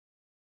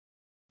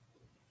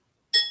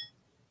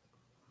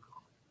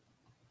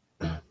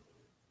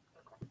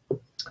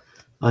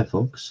Hi,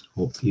 folks.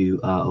 Hope you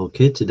are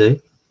okay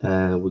today.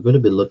 We're going to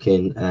be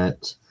looking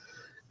at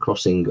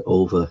crossing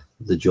over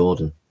the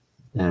Jordan,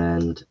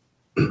 and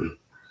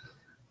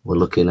we're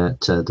looking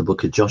at the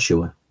book of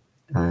Joshua.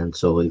 And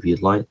so, if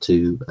you'd like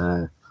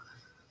to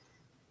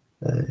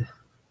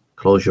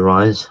close your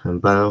eyes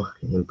and bow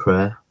in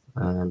prayer,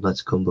 and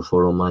let's come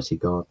before Almighty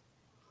God.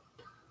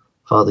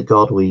 Father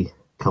God, we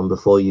come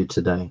before you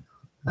today,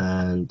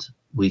 and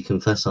we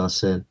confess our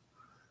sin.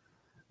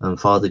 And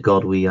Father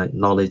God, we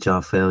acknowledge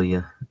our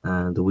failure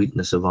and the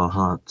weakness of our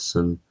hearts,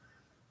 and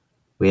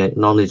we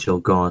acknowledge, oh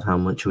God, how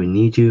much we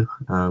need you,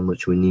 how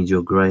much we need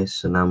your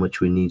grace, and how much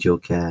we need your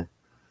care.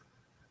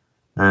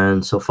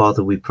 And so,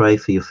 Father, we pray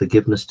for your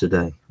forgiveness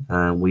today,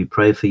 and we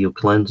pray for your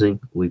cleansing,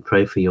 we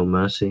pray for your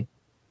mercy.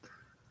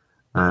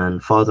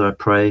 And Father, I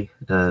pray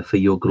for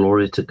your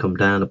glory to come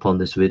down upon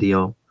this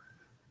video,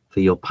 for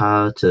your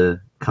power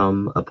to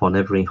come upon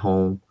every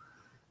home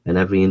and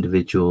every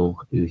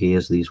individual who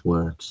hears these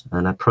words.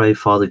 And I pray,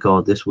 Father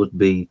God, this would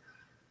be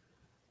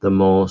the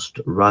most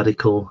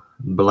radical,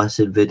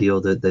 blessed video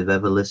that they've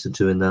ever listened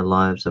to in their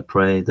lives. I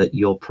pray that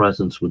your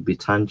presence would be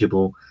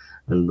tangible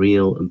and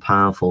real and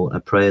powerful. I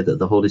pray that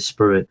the Holy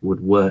Spirit would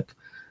work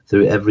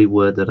through every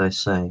word that I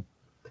say,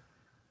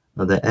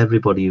 and that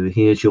everybody who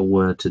hears your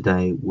word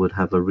today would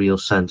have a real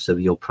sense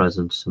of your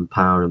presence and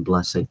power and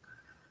blessing.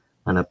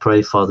 And I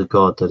pray, Father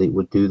God, that it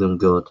would do them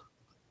good,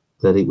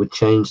 that it would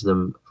change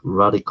them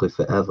radically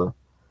forever,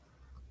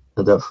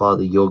 and that,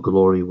 Father, your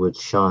glory would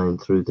shine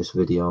through this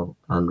video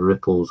and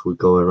ripples would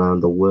go around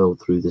the world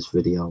through this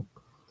video.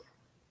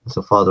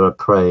 So, Father, I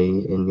pray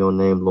in your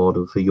name, Lord,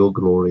 and for your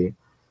glory,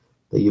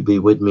 that you be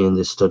with me in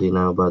this study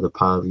now by the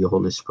power of your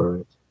Holy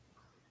Spirit.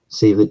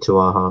 Seal it to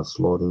our hearts,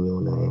 Lord, in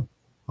your name.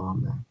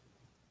 Amen.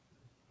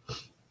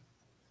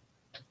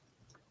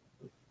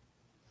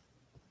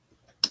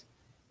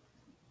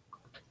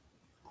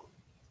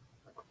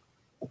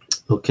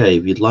 Okay,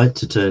 if you'd like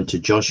to turn to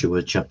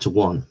Joshua chapter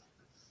 1.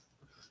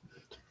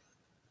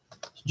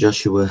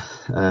 Joshua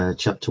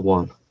chapter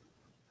 1.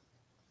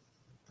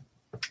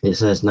 It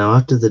says, Now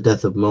after the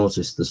death of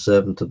Moses, the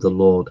servant of the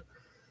Lord,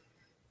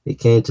 it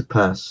came to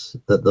pass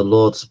that the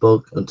Lord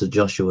spoke unto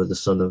Joshua the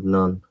son of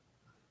Nun,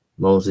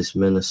 Moses'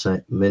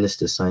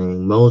 minister,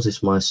 saying,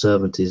 Moses, my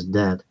servant, is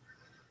dead.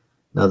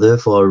 Now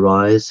therefore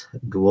arise,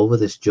 go over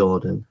this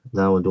Jordan,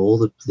 thou and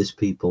all this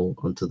people,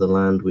 unto the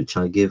land which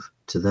I give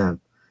to them,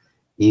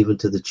 even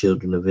to the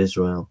children of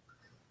Israel.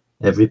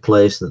 Every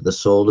place that the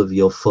sole of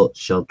your foot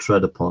shall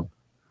tread upon,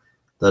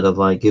 that have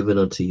I given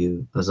unto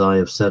you, as I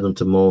have said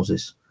unto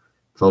Moses,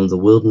 from the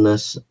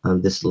wilderness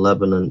and this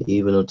Lebanon,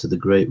 even unto the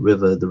great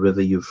river, the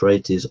river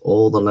Euphrates,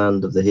 all the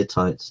land of the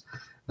Hittites,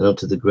 and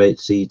unto the great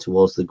sea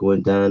towards the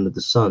going down of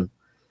the sun,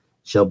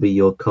 shall be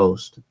your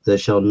coast. There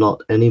shall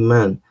not any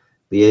man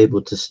be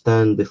able to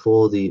stand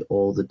before thee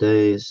all the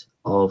days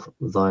of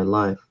thy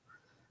life.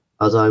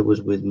 As I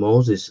was with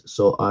Moses,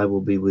 so I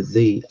will be with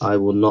thee. I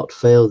will not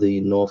fail thee,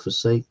 nor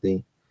forsake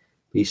thee.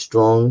 Be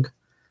strong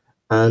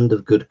and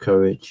of good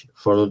courage,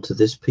 for unto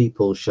this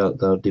people shalt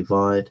thou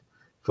divide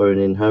for an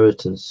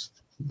inheritance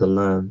the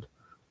land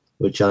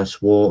which I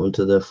swore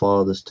unto their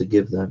fathers to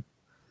give them.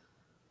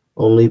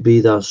 Only be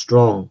thou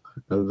strong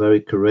and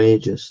very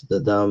courageous,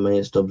 that thou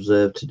mayest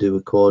observe to do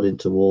according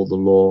to all the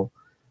law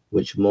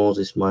which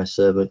Moses my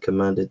servant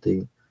commanded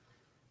thee.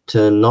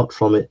 Turn not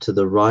from it to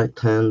the right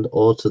hand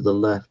or to the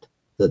left,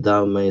 that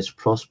thou mayest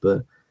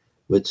prosper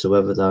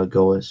whithersoever thou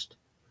goest.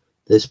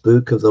 This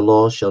book of the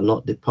law shall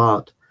not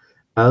depart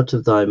out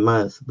of thy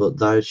mouth, but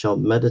thou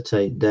shalt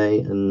meditate day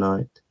and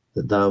night,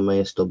 that thou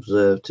mayest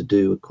observe to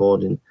do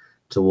according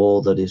to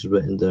all that is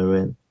written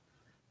therein.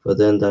 For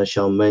then thou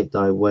shalt make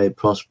thy way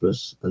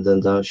prosperous, and then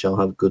thou shalt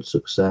have good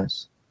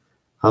success.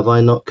 Have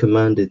I not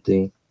commanded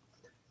thee?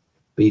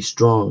 Be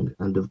strong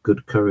and of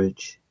good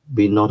courage.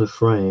 Be not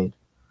afraid.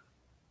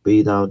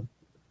 Be not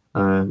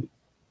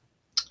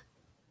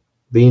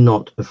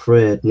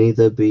afraid,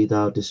 neither be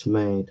thou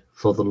dismayed,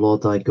 for the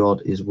Lord thy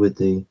God is with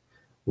thee,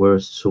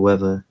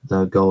 wheresoever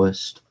thou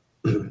goest.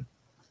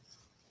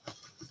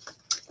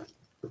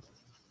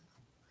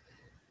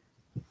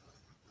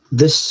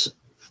 This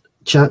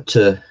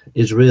chapter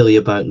is really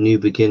about new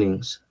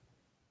beginnings.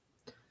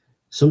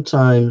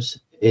 Sometimes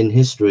in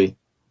history,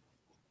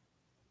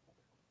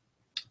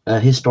 a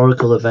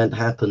historical event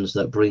happens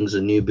that brings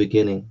a new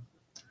beginning.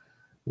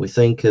 We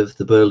think of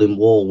the Berlin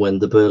Wall. When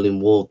the Berlin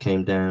Wall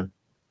came down,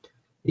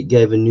 it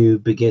gave a new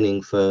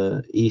beginning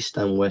for East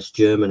and West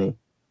Germany.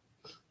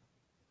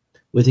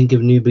 We think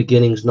of new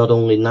beginnings not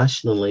only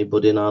nationally,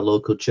 but in our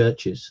local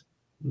churches.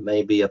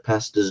 Maybe a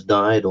pastor's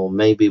died, or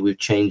maybe we've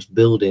changed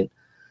building,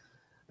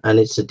 and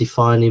it's a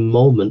defining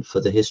moment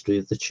for the history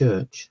of the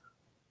church.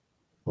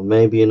 Or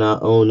maybe in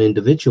our own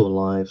individual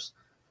lives,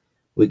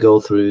 we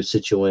go through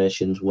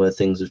situations where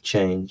things have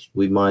changed.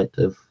 We might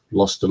have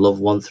lost a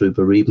loved one through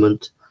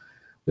bereavement.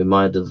 We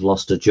might have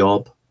lost a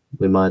job.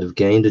 We might have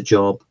gained a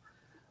job.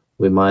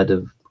 We might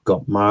have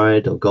got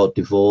married or got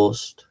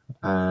divorced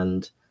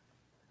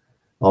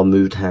or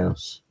moved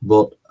house.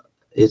 But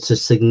it's a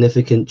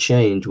significant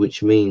change,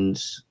 which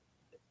means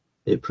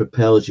It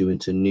propels you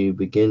into new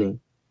beginning.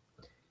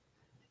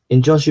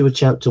 In Joshua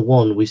chapter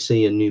 1, we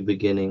see a new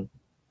beginning.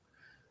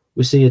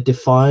 We see a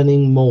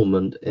defining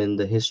moment in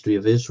the history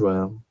of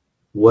Israel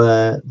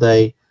where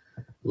they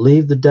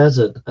leave the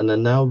desert and are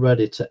now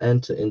ready to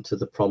enter into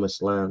the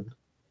promised land.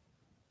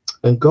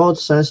 And God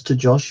says to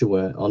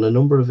Joshua on a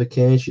number of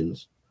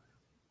occasions,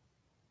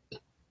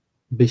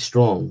 be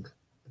strong.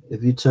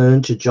 If you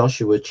turn to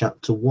Joshua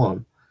chapter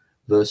 1,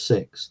 verse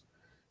 6,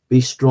 be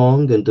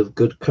strong and of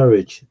good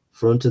courage,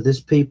 for unto this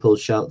people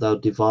shalt thou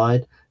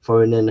divide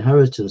for an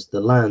inheritance the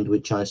land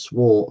which I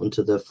swore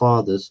unto their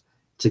fathers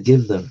to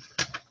give them.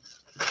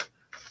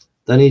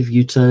 Then if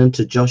you turn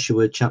to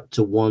Joshua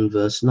chapter 1,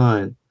 verse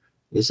 9,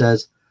 it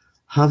says,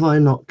 have I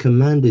not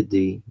commanded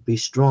thee, be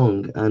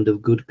strong and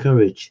of good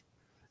courage?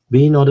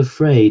 Be not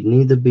afraid,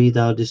 neither be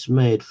thou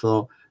dismayed,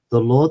 for the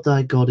Lord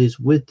thy God is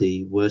with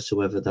thee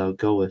wheresoever thou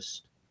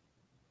goest.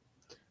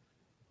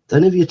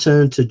 Then if you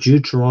turn to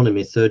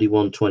Deuteronomy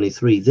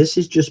 31:23, this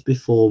is just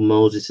before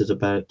Moses is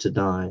about to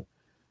die.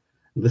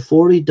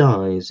 Before he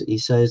dies, he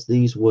says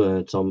these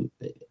words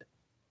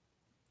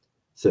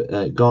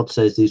God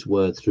says these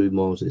words through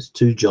Moses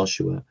to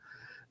Joshua.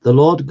 The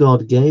Lord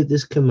God gave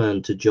this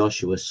command to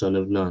Joshua, son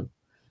of Nun.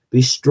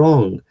 Be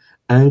strong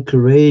and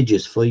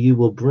courageous, for you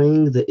will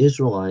bring the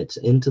Israelites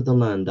into the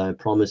land I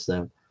promised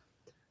them,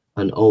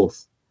 an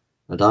oath,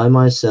 and I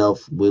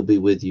myself will be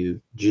with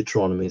you.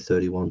 Deuteronomy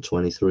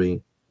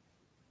 31:23.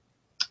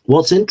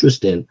 What's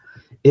interesting,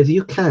 if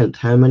you count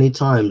how many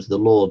times the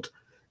Lord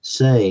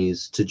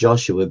says to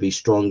Joshua, be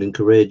strong and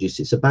courageous,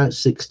 it's about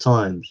 6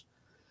 times.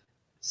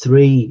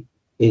 3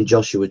 in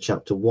Joshua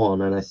chapter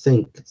 1, and I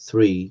think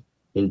 3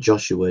 in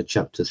Joshua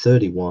chapter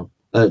 31,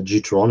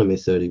 Deuteronomy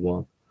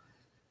 31.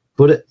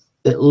 But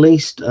at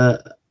least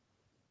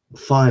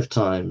 5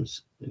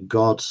 times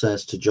God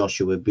says to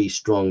Joshua, be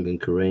strong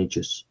and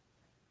courageous.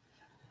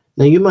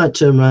 Now you might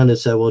turn around and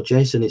say, well,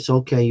 Jason, it's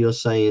okay you're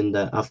saying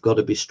that I've got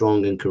to be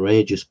strong and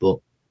courageous, but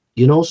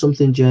you know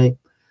something, Jay?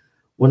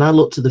 When I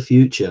look to the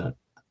future,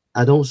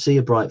 I don't see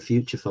a bright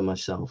future for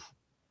myself.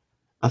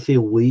 I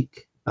feel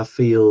weak. I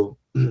feel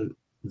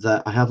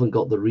that I haven't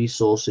got the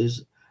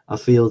resources. I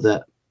feel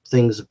that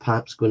things are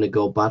perhaps going to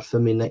go bad for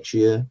me next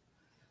year.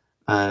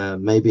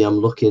 Maybe I'm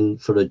looking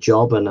for a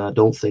job and I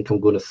don't think I'm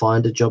going to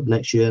find a job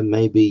next year.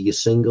 Maybe you're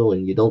single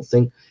and you don't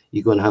think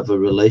you're going to have a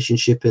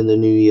relationship in the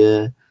new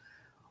year,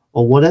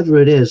 or whatever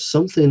it is.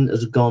 Something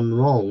has gone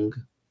wrong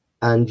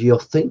and you're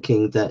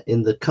thinking that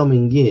in the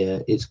coming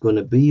year it's going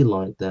to be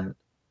like that.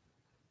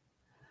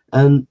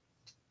 And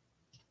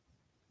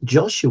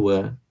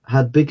Joshua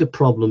had bigger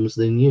problems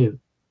than you.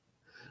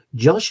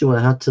 Joshua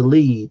had to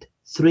lead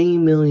 3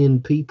 million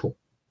people.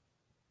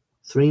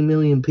 3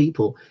 million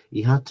people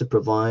he had to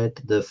provide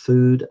their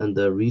food and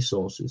their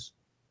resources.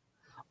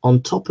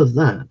 On top of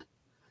that,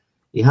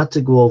 he had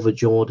to go over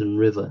Jordan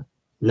River.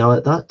 Now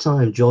at that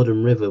time,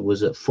 Jordan River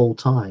was at full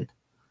tide.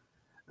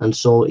 And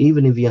so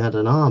even if you had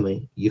an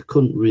army, you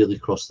couldn't really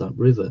cross that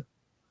river.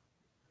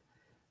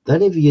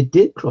 Then if you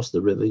did cross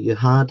the river, you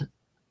had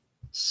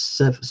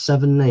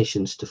 7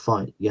 nations to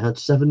fight. You had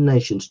 7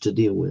 nations to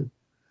deal with.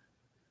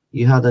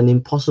 You had an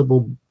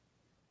impossible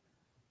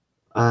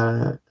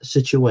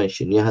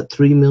situation. You had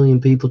 3 million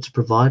people to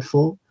provide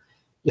for.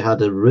 You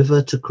had a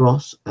river to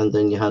cross, and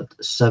then you had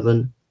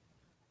 7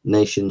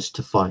 nations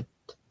to fight.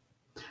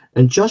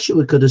 And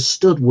Joshua could have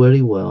stood where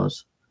he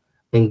was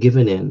and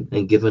given in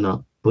and given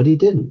up, but he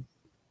didn't.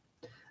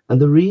 And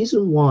the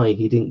reason why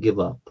he didn't give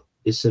up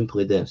is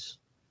simply this: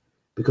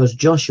 because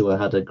Joshua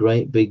had a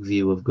great big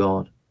view of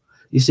God.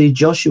 You see,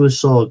 Joshua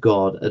saw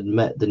God had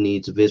met the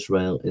needs of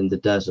Israel in the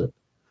desert.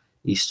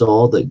 He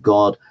saw that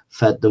God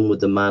fed them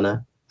with the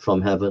manna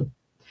from heaven.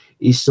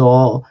 He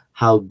saw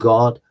how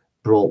God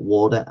brought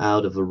water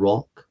out of a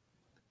rock.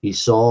 He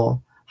saw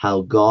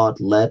how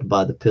God led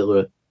by the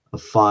pillar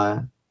of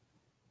fire.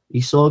 He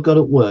saw God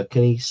at work,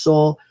 and he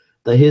saw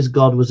that his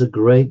God was a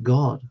great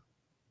God.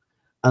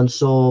 And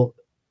so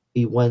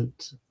he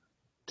went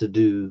to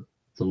do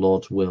the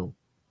Lord's will.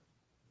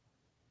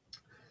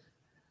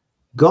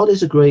 God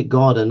is a great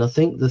God, and I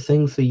think the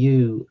thing for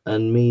you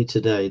and me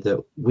today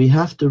that we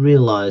have to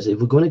realize, if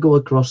we're going to go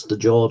across the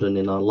Jordan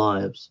in our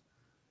lives,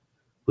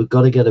 we've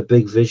got to get a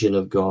big vision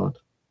of God.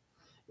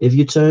 If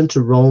you turn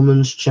to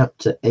Romans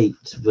chapter 8,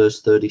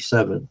 verse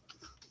 37.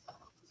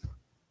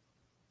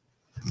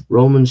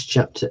 Romans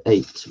chapter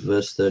 8,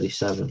 verse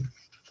 37.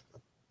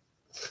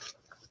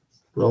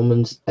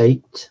 Romans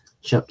 8,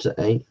 chapter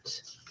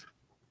 8.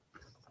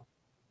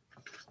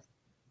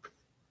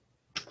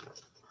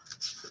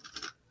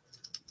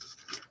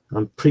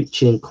 I'm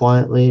preaching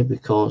quietly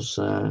because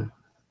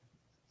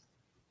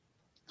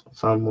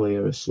family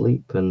are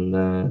asleep, and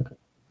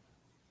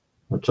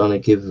I'm trying to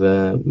give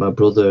my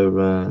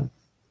brother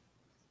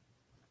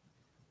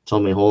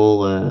Tommy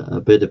Hall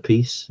a bit of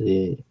peace.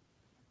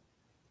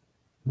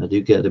 I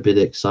do get a bit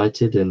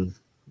excited, and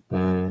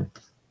I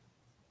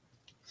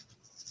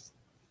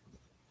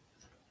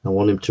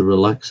want him to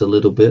relax a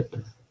little bit,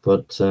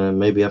 but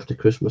maybe after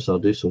Christmas I'll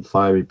do some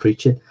fiery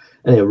preaching.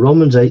 Anyway,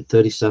 Romans 8,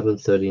 37,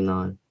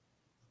 39.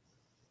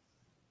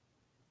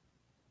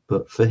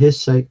 but for his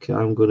sake,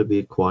 I'm going to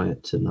be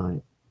quiet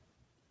tonight.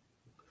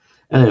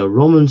 Anyway,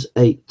 Romans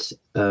 8,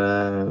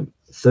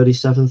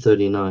 37,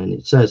 39,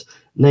 it says,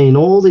 "Nay, in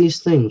all these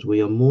things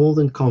we are more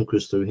than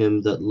conquerors through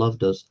him that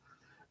loved us.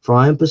 For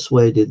I am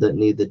persuaded that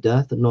neither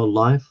death nor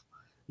life,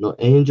 nor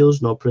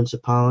angels, nor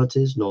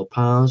principalities, nor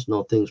powers,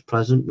 nor things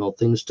present, nor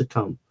things to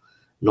come,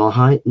 nor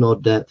height, nor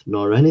depth,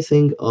 nor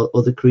anything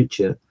other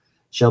creature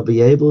shall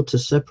be able to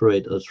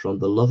separate us from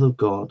the love of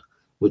God,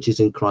 which is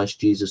in Christ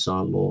Jesus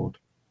our Lord."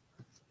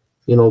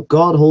 You know,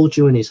 God holds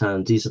you in his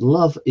hand. His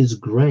love is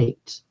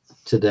great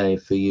today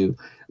for you.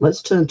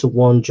 Let's turn to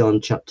 1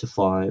 John chapter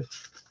 5.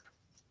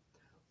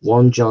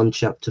 1 John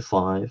chapter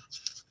 5.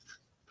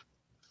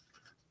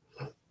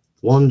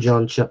 1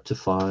 John chapter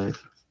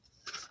 5.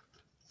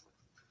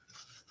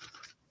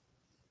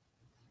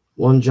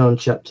 1 John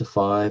chapter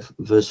 5,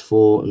 verse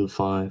 4 and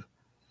 5.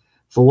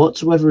 "For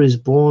whatsoever is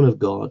born of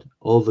God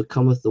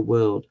overcometh the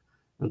world,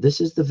 and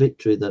this is the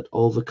victory that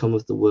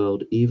overcometh the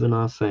world, even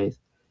our faith.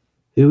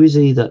 Who is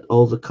he that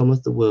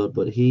overcometh the world,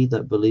 but he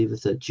that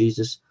believeth that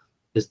Jesus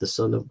is the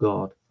Son of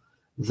God?"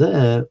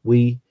 There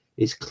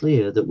it's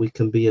clear that we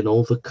can be an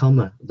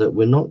overcomer, that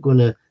we're not going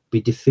to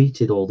be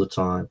defeated all the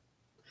time.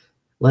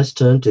 Let's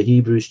turn to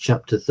Hebrews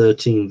chapter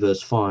 13,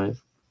 verse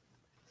 5.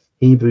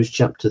 Hebrews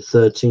chapter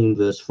 13,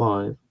 verse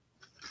 5.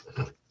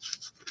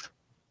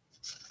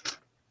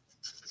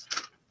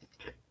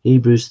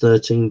 Hebrews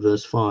 13,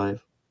 verse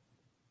 5.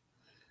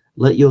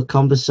 "Let your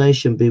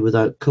conversation be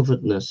without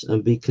covetousness,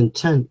 and be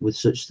content with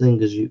such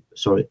things as you..."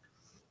 Sorry.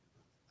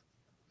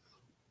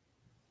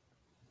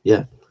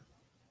 Yeah.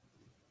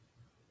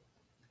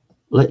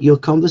 "Let your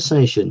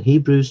conversation,"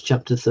 Hebrews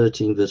chapter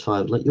 13, verse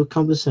 5, "let your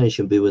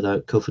conversation be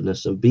without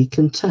covetousness, and be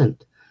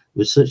content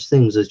with such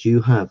things as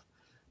you have.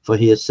 For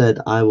he has said,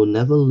 I will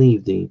never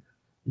leave thee,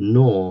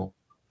 nor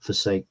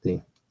forsake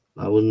thee."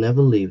 I will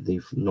never leave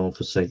thee, nor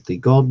forsake thee.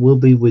 God will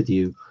be with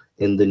you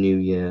in the new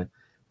year.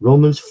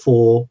 Romans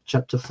 4,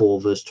 chapter 4,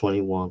 verse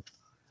 21.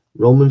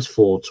 Romans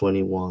 4,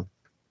 21.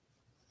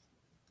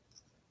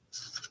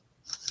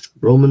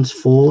 Romans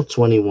 4,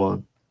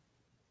 21.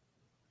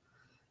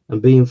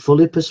 "And being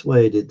fully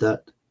persuaded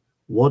that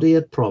what he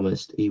had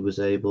promised, he was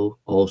able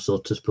also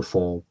to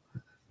perform."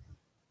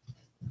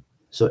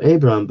 So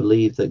Abraham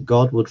believed that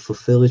God would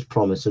fulfill his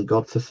promise, and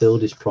God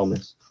fulfilled his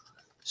promise.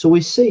 So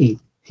we see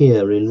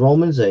here in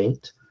Romans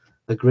 8,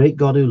 a great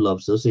God who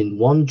loves us. In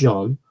 1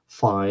 John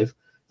 5,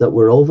 that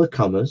we're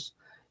overcomers.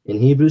 In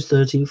Hebrews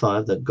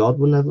 13:5, that God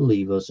will never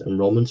leave us. And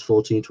Romans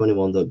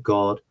 14:21, that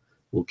God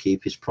will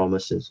keep his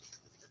promises.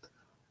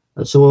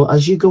 And so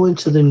as you go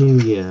into the new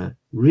year,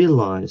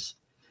 realize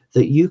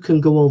that you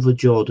can go over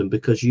Jordan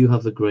because you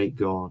have a great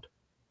God.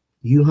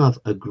 You have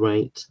a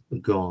great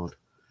God.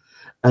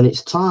 And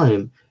it's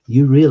time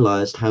you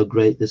realized how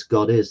great this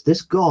God is.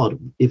 This God,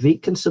 if he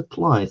can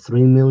supply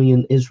 3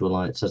 million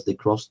Israelites as they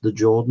cross the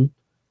Jordan,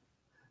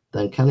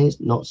 then can he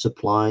not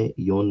supply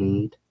your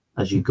need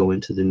as you go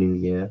into the new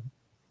year?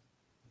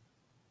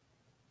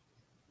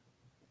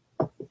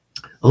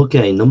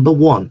 Okay, number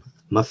one,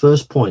 my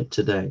first point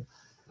today.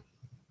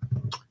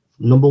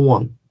 Number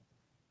one,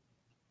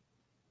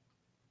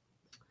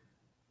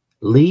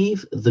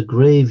 leave the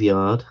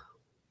graveyard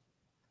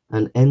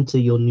and enter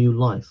your new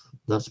life.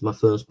 That's my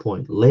first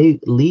point.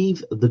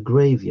 Leave the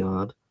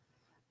graveyard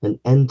and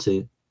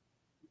enter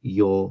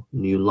your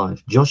new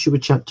life. Joshua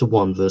chapter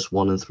 1, verse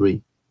 1 and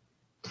 3.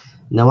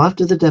 "Now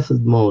after the death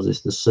of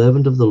Moses, the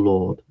servant of the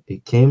Lord,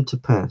 it came to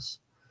pass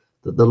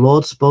that the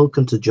Lord spoke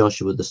unto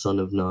Joshua the son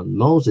of Nun,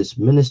 Moses'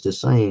 minister,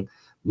 saying,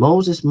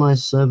 Moses my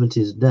servant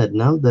is dead.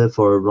 Now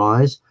therefore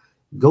arise,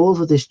 go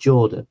over this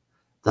Jordan,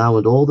 thou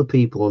and all the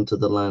people unto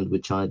the land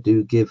which I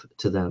do give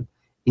to them,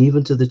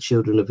 even to the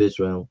children of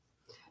Israel.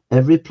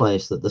 Every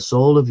place that the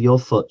sole of your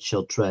foot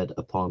shall tread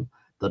upon,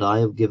 that I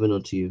have given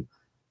unto you,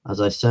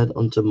 as I said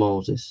unto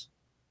Moses."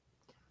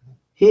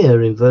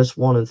 Here in verse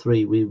 1 and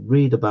 3, we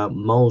read about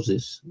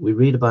Moses. We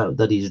read about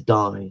that he's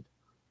died.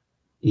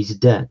 He's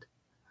dead.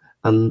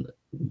 And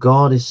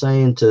God is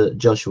saying to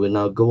Joshua,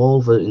 now go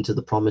over into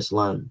the promised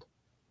land.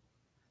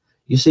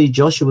 You see,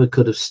 Joshua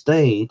could have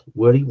stayed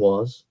where he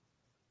was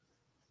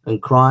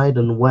and cried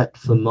and wept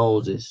for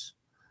Moses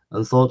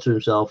and thought to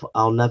himself,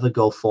 I'll never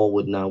go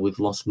forward now. We've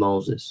lost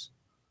Moses.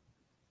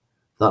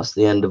 That's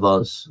the end of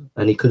us.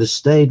 And he could have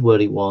stayed where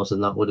he was,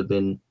 and that would have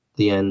been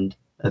the end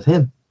of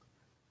him.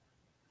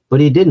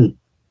 But he didn't.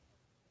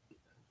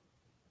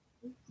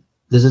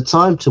 There's a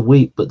time to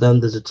weep, but then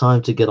there's a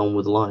time to get on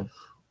with life.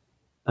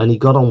 And he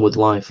got on with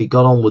life. He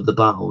got on with the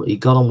battle. He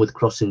got on with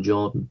crossing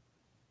Jordan.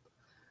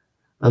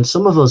 And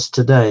some of us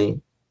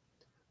today,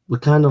 we're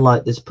kind of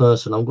like this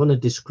person. I'm going to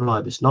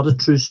describe, it's not a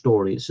true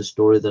story. It's a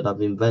story that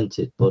I've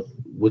invented, but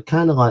we're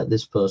kind of like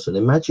this person.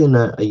 Imagine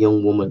a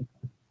young woman,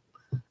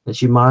 and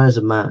she marries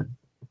a man,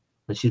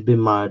 and she's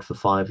been married for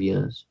 5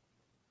 years.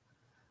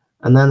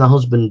 And then the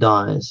husband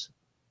dies.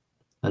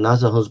 And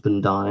as her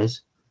husband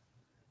dies,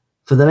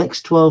 for the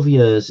next 12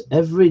 years,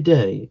 every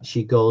day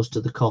she goes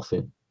to the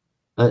coffin.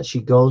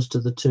 She goes to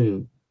the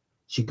tomb.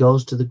 She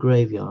goes to the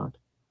graveyard.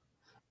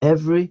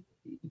 Every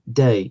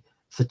day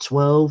For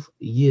 12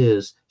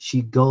 years,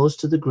 she goes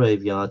to the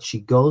graveyard, she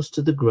goes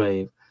to the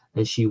grave,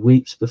 and she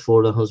weeps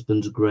before her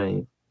husband's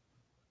grave.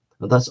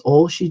 And that's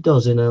all she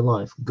does in her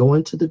life,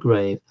 going to the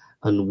grave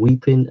and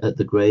weeping at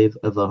the grave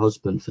of her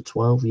husband. For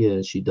 12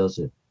 years, she does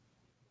it.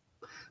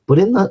 But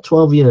in that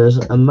 12 years,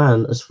 a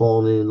man has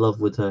fallen in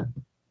love with her.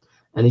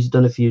 And he's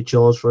done a few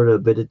chores for her, a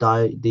bit of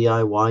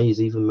DIY.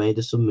 He's even made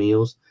her some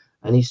meals.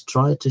 And he's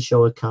tried to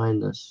show her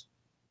kindness.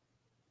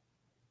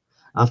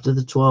 After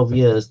the 12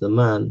 years, the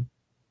man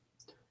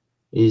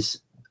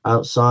is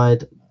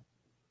outside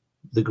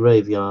the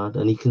graveyard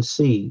and he can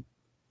see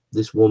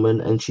this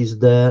woman, and she's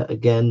there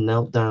again,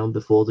 knelt down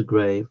before the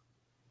grave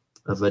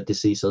of her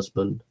deceased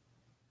husband.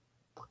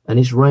 And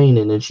it's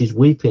raining and she's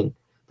weeping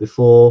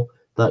before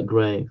that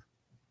grave.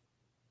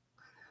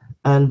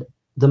 And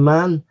the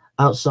man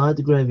outside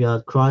the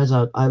graveyard cries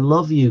out, "I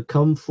love you,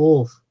 come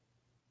forth,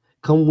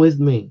 come with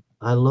me,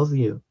 I love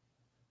you."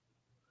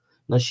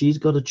 Now she's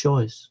got a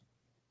choice.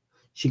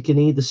 She can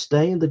either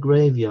stay in the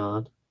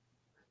graveyard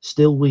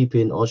still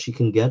weeping, or she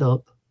can get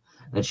up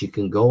and she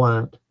can go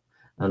out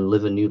and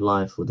live a new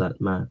life with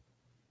that man.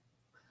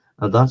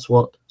 And that's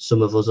what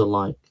some of us are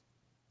like.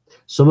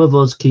 Some of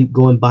us keep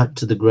going back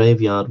to the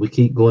graveyard, we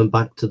keep going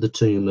back to the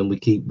tomb, and we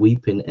keep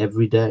weeping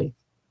every day.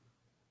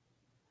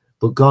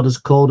 But God has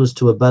called us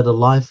to a better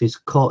life. He's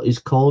called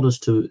us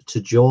to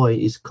joy.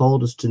 He's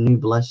called us to new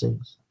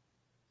blessings.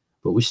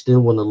 But we still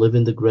want to live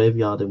in the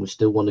graveyard and we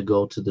still want to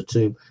go to the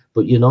tomb.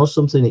 But you know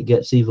something, it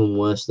gets even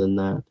worse than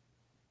that.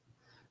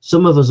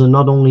 Some of us are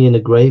not only in a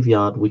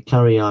graveyard, we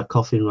carry our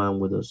coffin around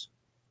with us.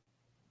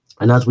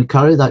 And as we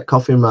carry that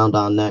coffin around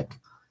our neck,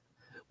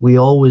 we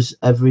always,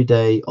 every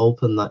day,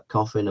 open that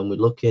coffin and we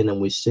look in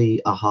and we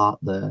see a heart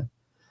there.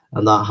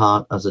 And that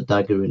heart has a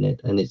dagger in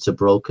it, and it's a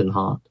broken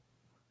heart.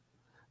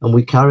 And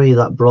we carry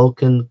that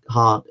broken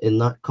heart in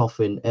that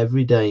coffin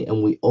every day,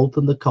 and we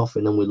open the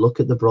coffin and we look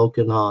at the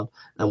broken heart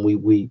and we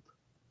weep.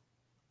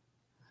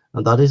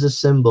 And that is a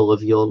symbol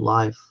of your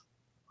life,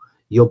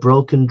 your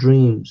broken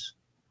dreams,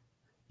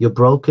 your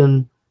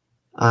broken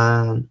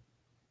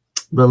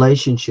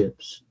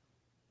relationships,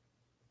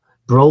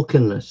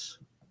 brokenness,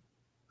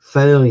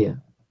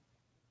 failure,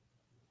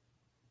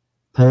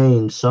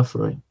 pain,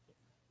 suffering.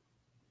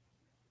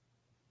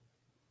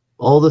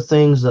 All the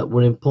things that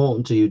were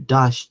important to you,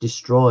 dashed,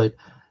 destroyed,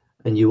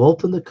 and you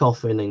open the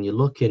coffin and you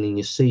look in and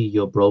you see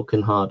your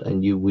broken heart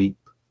and you weep.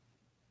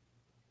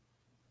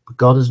 But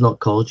God has not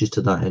called you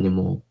to that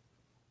anymore.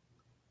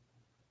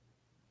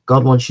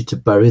 God wants you to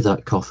bury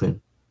that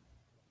coffin.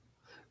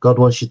 God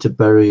wants you to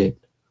bury it,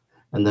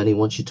 and then he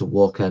wants you to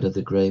walk out of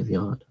the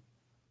graveyard.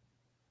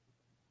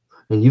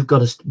 And you've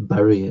got to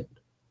bury it.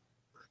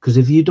 Because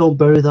if you don't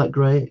bury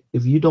that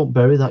if you don't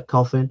bury that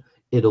coffin,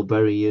 it'll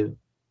bury you.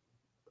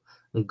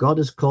 And God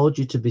has called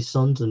you to be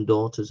sons and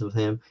daughters of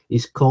him.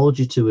 He's called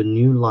you to a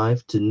new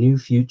life, to new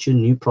future,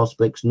 new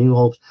prospects, new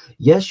hopes.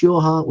 Yes, your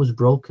heart was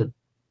broken.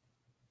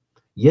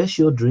 Yes,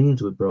 your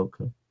dreams were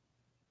broken.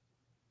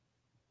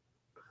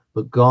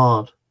 But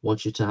God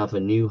wants you to have a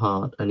new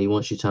heart, and he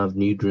wants you to have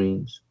new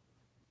dreams.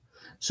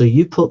 So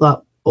you put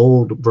that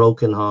old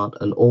broken heart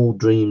and old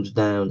dreams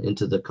down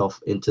into the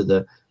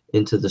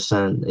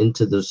sand,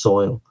 into the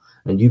soil,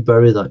 and you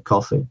bury that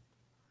coffin,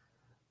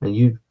 and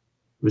you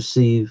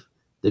receive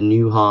the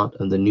new heart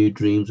and the new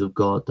dreams of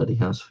God that he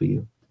has for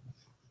you.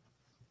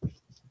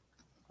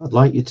 I'd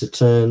like you to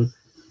turn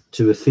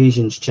to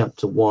Ephesians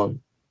chapter 1.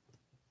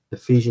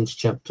 Ephesians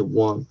chapter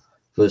 1,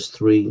 verse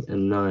 3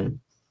 and 9.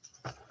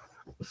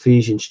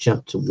 Ephesians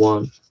chapter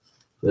 1,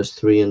 verse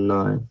 3 and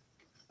 9.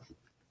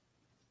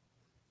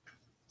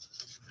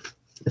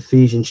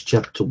 Ephesians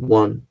chapter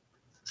 1,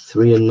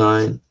 3 and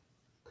 9.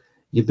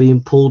 You're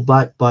being pulled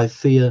back by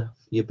fear.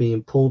 You're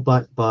being pulled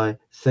back by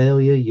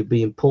failure. You're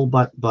being pulled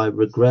back by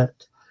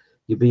regret.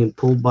 You're being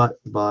pulled back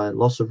by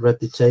loss of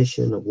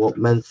reputation, of what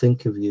men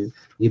think of you.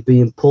 You're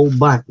being pulled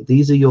back.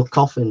 These are your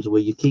coffins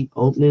where you keep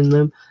opening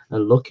them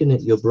and looking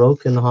at your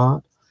broken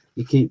heart.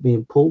 You keep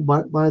being pulled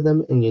back by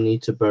them, and you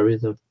need to bury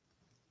them.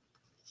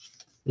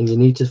 And you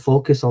need to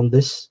focus on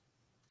this.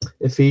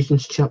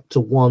 Ephesians chapter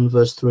 1,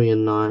 verse 3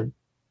 and 9.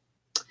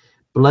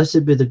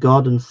 Blessed be the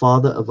God and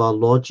Father of our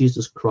Lord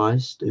Jesus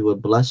Christ, who has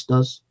blessed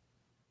us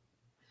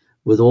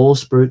with all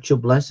spiritual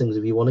blessings.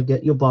 If you want to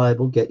get your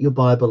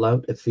Bible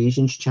out.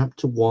 Ephesians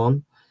chapter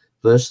 1,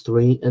 verse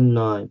 3 and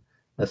 9.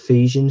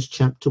 Ephesians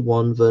chapter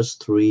 1, verse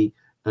 3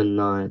 and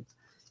 9.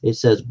 It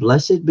says,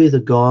 Blessed be the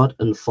God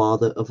and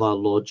Father of our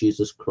Lord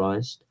Jesus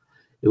Christ,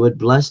 who had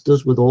blessed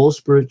us with all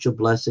spiritual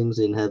blessings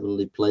in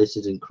heavenly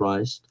places in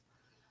Christ,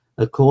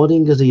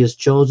 according as he has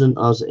chosen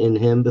us in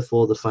him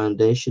before the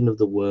foundation of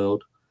the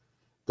world,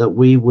 that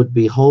we would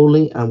be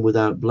holy and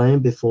without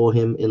blame before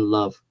him in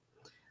love,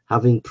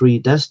 having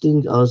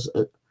predestined us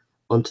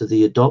unto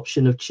the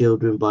adoption of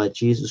children by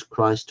Jesus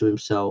Christ to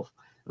himself,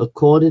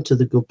 according to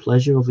the good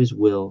pleasure of his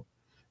will,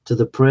 to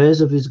the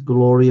praise of his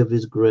glory of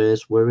his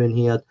grace, wherein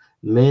he had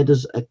made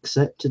us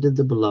accepted in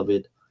the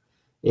beloved,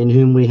 in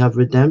whom we have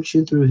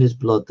redemption through his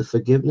blood, the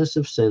forgiveness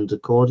of sins,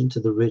 according to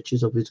the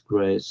riches of his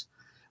grace,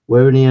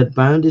 wherein he had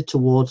bounded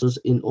towards us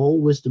in all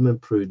wisdom and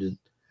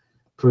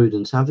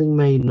prudence, having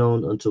made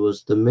known unto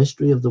us the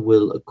mystery of the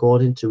will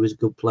according to his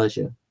good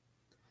pleasure,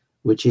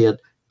 which he had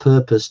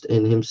purposed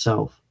in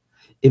himself.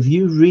 If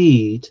you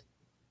read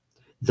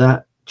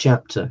that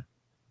chapter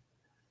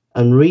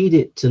and read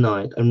it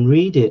tonight and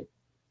read it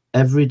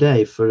every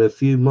day for a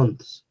few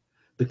months,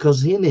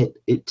 because in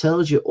it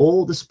tells you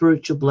all the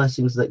spiritual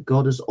blessings that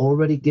God has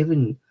already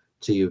given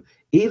to you.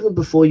 Even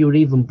before you were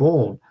even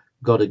born,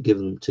 God had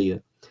given them to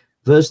you.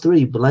 Verse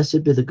 3,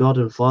 blessed be the God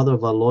and Father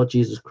of our Lord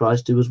Jesus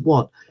Christ, who was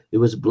what?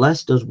 Who has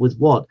blessed us with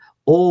what?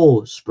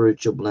 All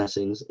spiritual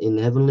blessings in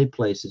heavenly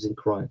places in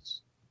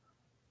Christ.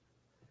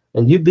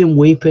 And you've been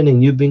weeping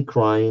and you've been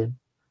crying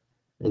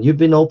and you've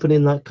been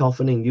opening that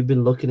coffin and you've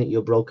been looking at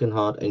your broken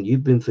heart and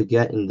you've been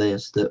forgetting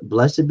this, that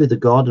blessed be the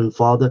God and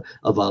Father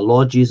of our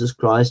Lord Jesus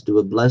Christ, who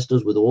have blessed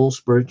us with all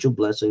spiritual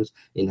blessings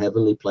in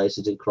heavenly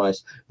places in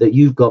Christ. That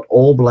you've got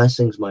all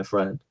blessings, my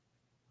friend.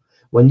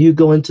 When you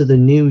go into the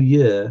new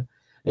year,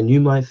 and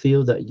you might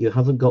feel that you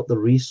haven't got the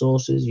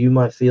resources, you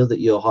might feel that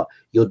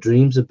your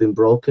dreams have been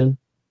broken.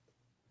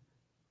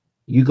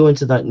 You go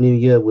into that new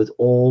year with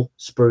all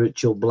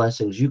spiritual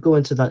blessings. You go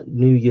into that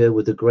new year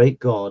with a great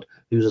God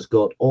who has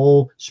got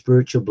all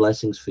spiritual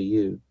blessings for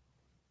you.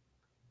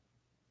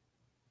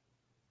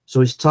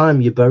 So it's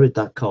time you buried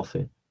that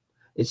coffin.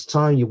 It's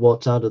time you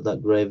walked out of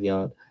that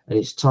graveyard, and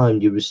it's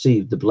time you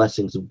received the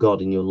blessings of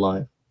God in your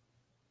life.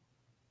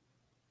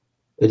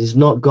 It is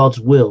not God's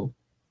will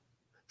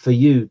for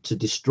you to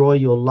destroy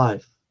your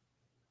life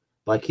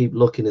by keep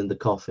looking in the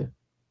coffin.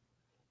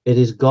 It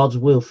is God's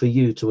will for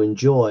you to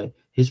enjoy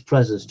his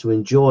presence, to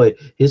enjoy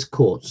his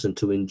courts, and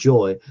to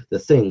enjoy the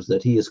things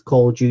that he has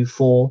called you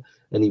for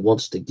and he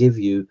wants to give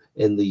you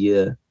in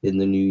the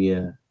new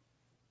year.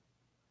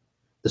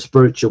 The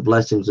spiritual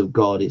blessings of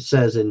God. It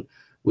says, and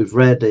we've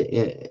read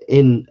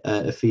in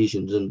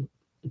Ephesians, and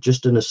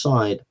just an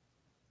aside,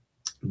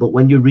 but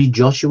when you read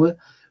Joshua,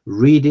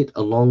 read it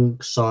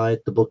alongside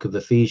the book of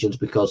Ephesians,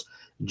 because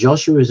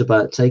Joshua is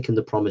about taking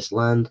the promised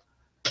land.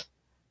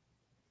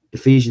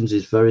 Ephesians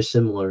is very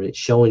similar. It's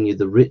showing you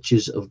the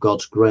riches of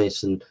God's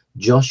grace, and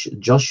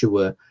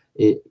Joshua,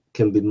 it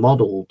can be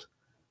modeled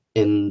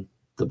in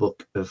the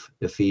book of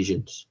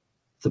Ephesians.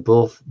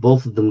 Both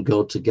of them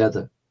go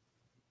together.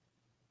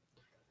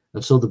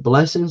 And so the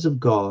blessings of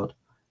God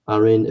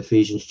are in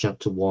Ephesians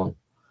chapter 1.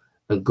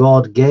 And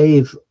God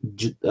gave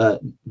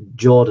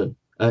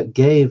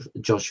gave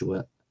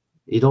Joshua,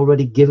 he'd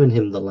already given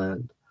him the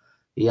land.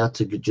 He had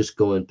to just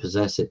go and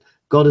possess it.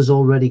 God has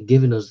already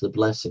given us the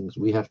blessings.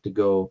 We have to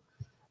go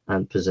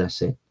and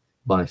possess it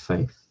by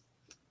faith.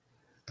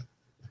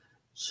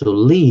 So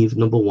leave,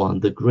 number one,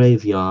 the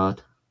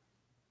graveyard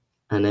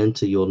and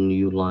enter your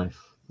new life.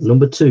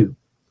 Number two,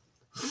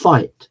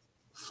 fight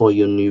for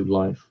your new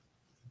life.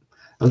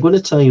 I'm going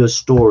to tell you a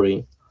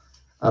story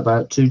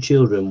about two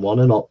children, one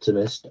an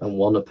optimist and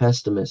one a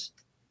pessimist.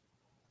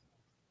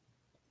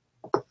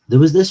 There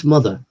was this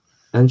mother,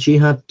 and she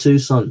had two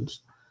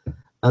sons,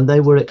 and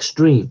they were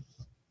extreme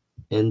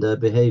in their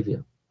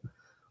behavior.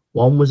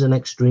 One was an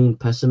extreme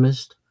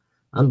pessimist,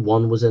 and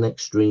one was an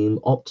extreme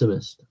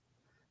optimist.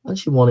 And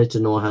she wanted to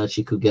know how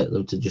she could get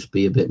them to just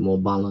be a bit more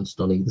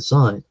balanced on either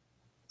side.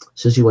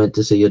 So she went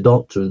to see a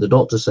doctor, and the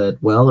doctor said,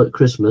 well, at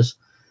Christmas,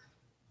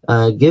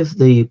 give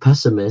the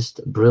pessimist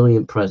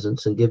brilliant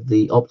presents and give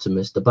the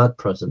optimist a bad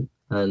present,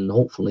 and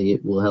hopefully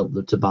it will help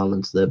them to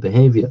balance their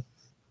behavior.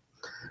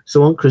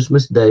 So on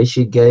Christmas Day,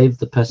 she gave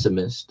the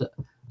pessimist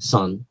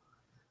son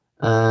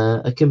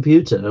a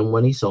computer, and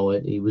when he saw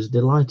it, he was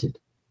delighted.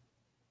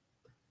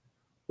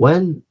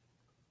 When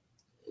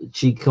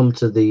she come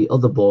to the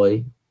other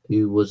boy,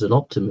 who was an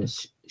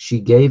optimist, she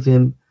gave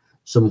him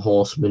some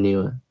horse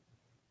manure.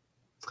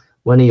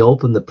 When he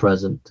opened the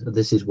present,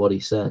 this is what he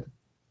said.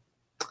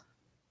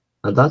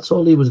 And that's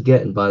all he was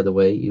getting, by the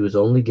way. He was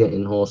only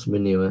getting horse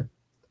manure.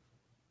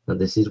 And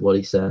this is what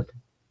he said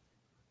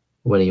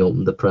when he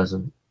opened the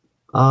present.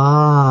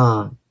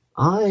 Ah,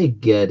 I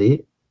get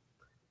it.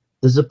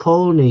 There's a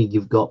pony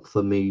you've got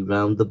for me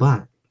round the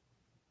back.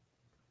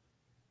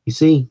 You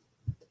see,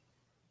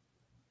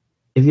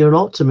 if you're an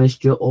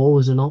optimist, you're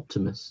always an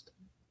optimist,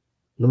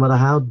 no matter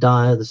how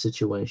dire the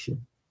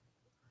situation.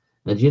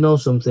 And you know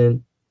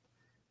something?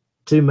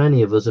 Too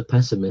many of us are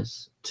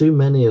pessimists. Too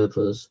many of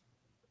us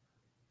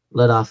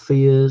let our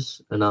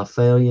fears and our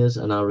failures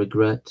and our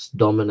regrets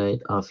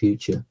dominate our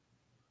future,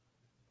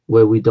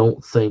 where we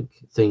don't think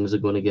things are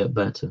going to get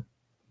better.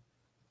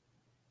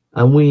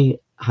 And we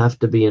have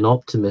to be an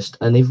optimist.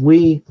 And if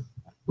we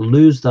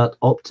lose that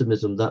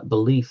optimism, that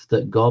belief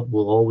that God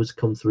will always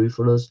come through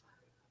for us,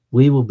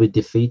 we will be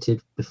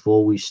defeated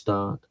before we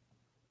start.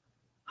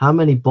 How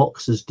many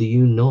boxers do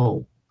you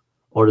know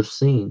or have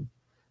seen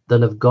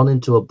that have gone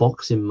into a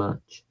boxing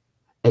match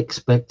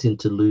expecting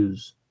to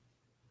lose?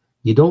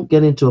 You don't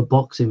get into a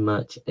boxing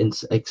match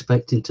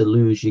expecting to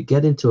lose. You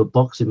get into a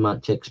boxing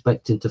match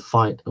expecting to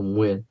fight and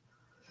win.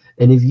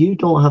 And if you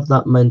don't have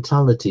that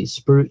mentality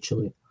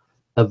spiritually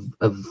of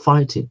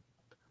fighting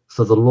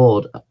for the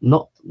Lord,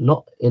 not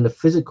in a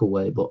physical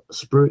way, but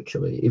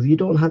spiritually. If you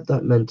don't have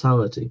that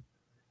mentality,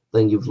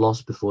 then you've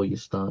lost before you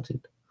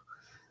started.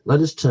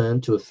 Let us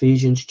turn to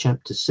Ephesians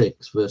chapter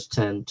 6, verse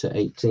 10 to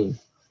 18.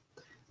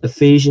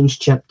 Ephesians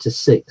chapter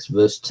 6,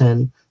 verse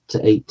 10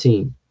 to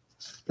 18.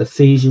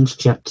 Ephesians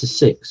chapter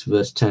 6,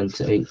 verse 10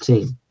 to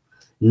 18.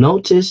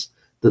 Notice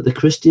that the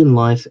Christian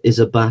life is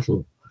a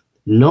battle.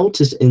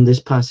 Notice in this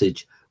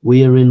passage,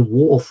 we are in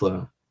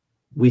warfare.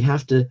 We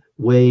have to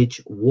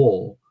wage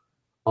war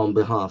on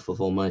behalf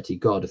of Almighty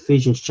God.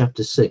 Ephesians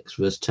chapter 6,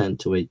 verse 10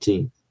 to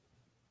 18.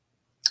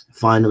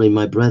 Finally,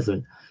 my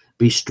brethren,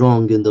 be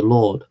strong in the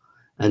Lord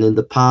and in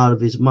the power of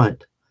his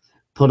might.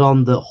 Put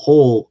on the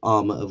whole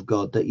armor of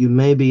God, that you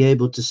may be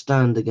able to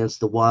stand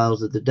against the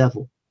wiles of the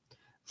devil.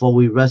 For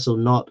we wrestle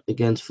not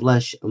against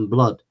flesh and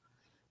blood,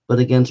 but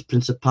against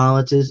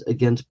principalities,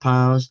 against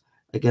powers,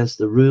 against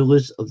the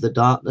rulers of the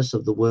darkness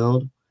of the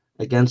world,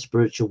 against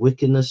spiritual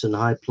wickedness in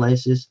high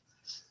places.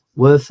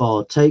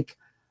 Wherefore take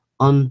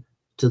unto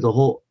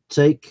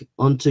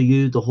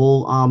you the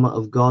whole armor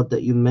of God,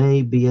 that you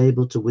may be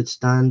able to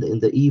withstand in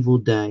the evil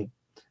day.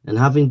 And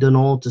having done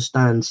all to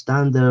stand,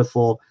 stand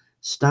therefore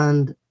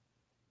having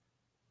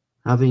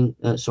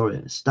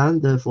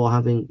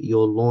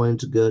your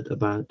loins girt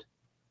about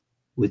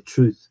with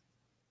truth,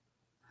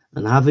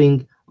 and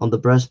having on the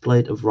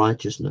breastplate of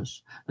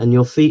righteousness, and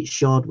your feet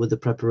shod with the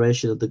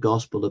preparation of the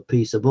gospel of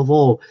peace. Above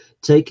all,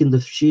 taking the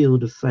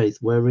shield of faith,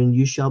 wherein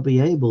you shall be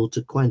able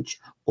to quench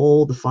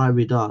all the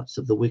fiery darts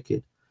of the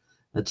wicked,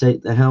 and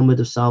take the helmet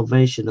of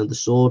salvation and the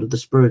sword of the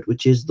Spirit,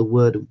 which is the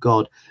word of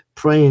God,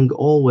 praying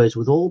always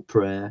with all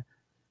prayer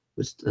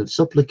and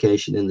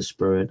supplication in the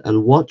Spirit,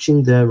 and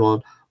watching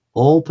thereon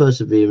all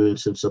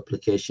perseverance and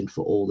supplication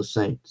for all the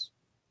saints.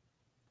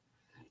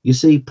 You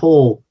see,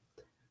 Paul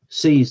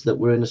sees that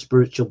we're in a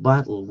spiritual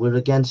battle. We're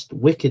against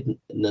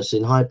wickedness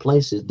in high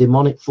places,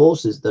 demonic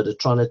forces that are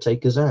trying to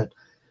take us out.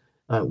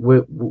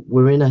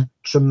 We're in a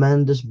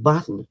tremendous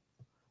battle,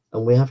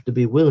 and we have to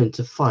be willing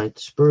to fight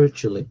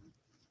spiritually.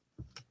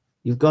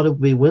 You've got to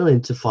be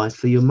willing to fight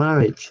for your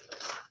marriage.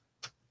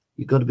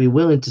 You've got to be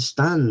willing to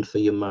stand for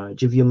your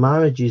marriage. If your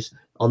marriage is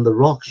on the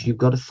rocks, you've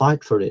got to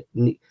fight for it.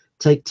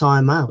 Take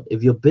time out.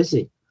 If you're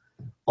busy,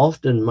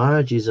 often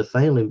marriages are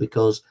failing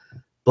because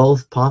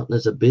both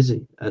partners are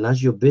busy, and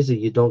as you're busy,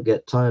 you don't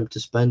get time to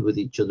spend with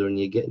each other, and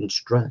you're getting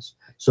stressed.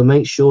 So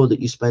make sure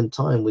that you spend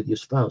time with your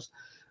spouse.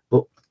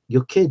 But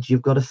your kids,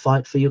 you've got to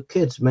fight for your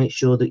kids. Make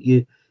sure that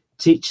you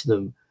teach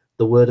them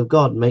the word of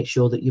God. Make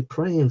sure that you're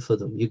praying for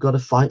them. You've got to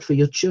fight for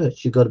your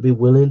church. You've got to be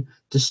willing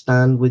to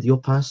stand with your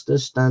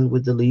pastors, stand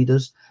with the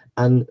leaders,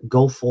 and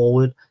go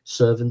forward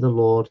serving the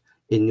Lord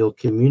in your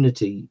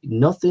community.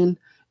 Nothing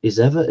is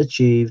ever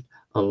achieved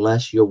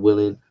unless you're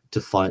willing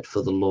to fight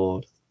for the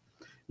Lord.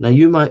 Now,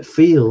 you might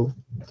feel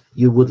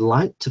you would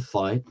like to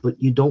fight,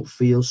 but you don't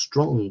feel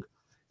strong.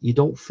 You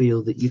don't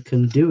feel that you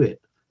can do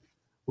it.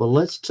 Well,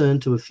 let's turn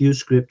to a few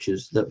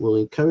scriptures that will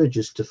encourage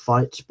us to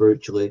fight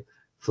spiritually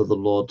for the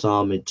Lord's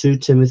army. 2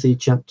 Timothy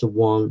chapter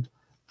 1,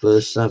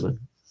 verse 7.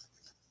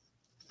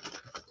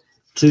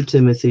 2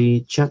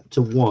 Timothy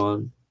chapter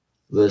 1,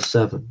 verse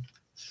 7.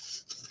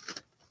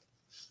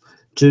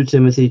 2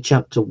 Timothy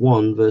chapter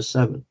 1, verse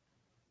 7.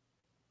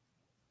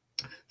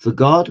 For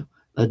God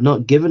had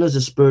not given us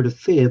a spirit of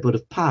fear, but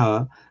of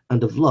power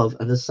and of love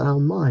and a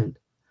sound mind.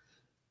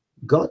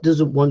 God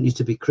doesn't want you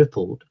to be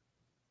crippled.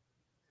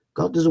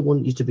 God doesn't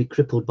want you to be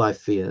crippled by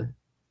fear.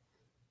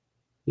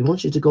 He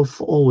wants you to go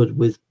forward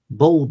with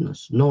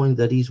boldness, knowing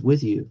that he's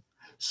with you.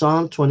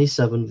 Psalm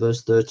 27,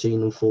 verse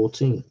 13 and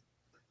 14.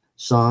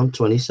 Psalm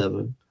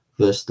 27,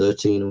 verse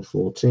 13 and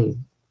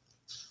 14.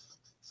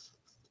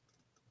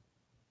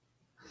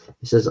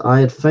 It says,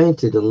 I had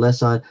fainted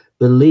unless I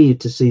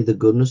believed to see the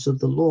goodness of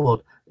the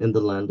Lord in the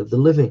land of the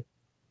living.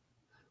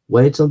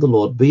 Wait on the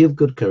Lord, be of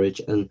good courage,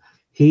 and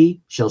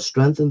he shall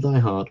strengthen thy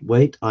heart.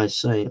 Wait, I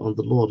say, on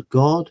the Lord.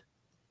 God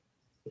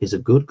is a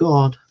good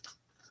God,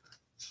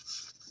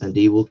 and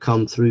he will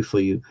come through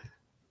for you.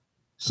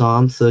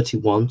 Psalm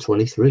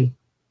 31:23.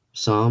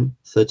 Psalm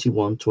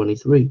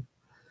 31:23.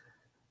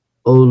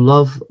 O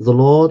love the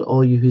Lord,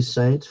 all you his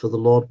saints, for the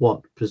Lord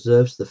what?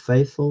 Preserves the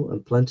faithful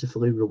and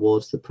plentifully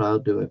rewards the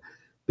proud doer.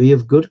 Be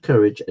of good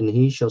courage, and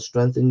he shall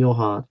strengthen your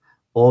heart,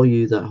 all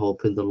you that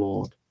hope in the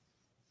Lord.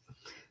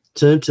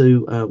 Turn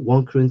to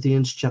 1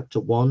 Corinthians chapter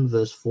 1,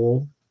 verse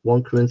 4.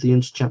 1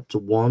 Corinthians chapter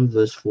 1,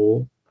 verse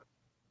 4.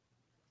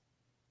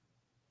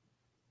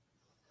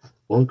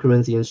 1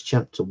 Corinthians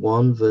chapter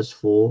 1, verse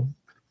 4.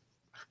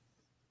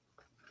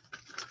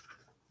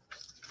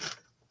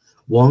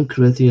 1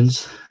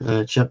 Corinthians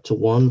chapter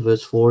 1,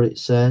 verse 4, it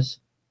says,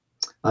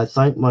 I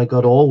thank my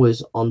God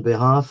always on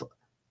behalf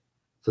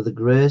for the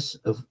grace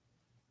of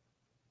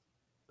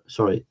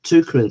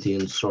 2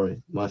 Corinthians,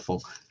 my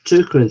fault.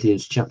 2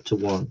 Corinthians chapter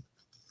 1.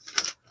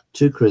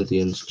 2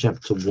 Corinthians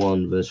chapter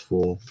 1, verse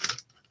 4.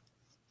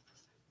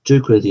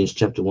 2 Corinthians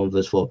chapter 1,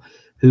 verse 4.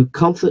 Who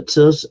comforts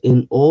us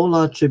in all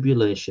our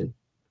tribulation,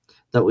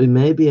 that we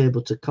may be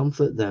able to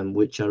comfort them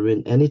which are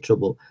in any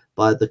trouble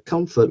by the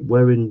comfort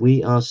wherein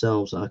we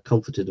ourselves are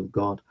comforted of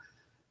God.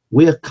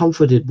 We are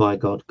comforted by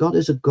God. God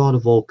is a God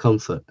of all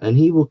comfort, and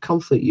he will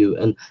comfort you.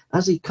 And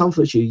as he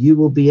comforts you, you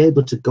will be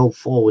able to go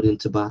forward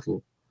into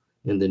battle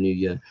in the new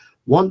year.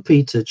 1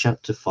 Peter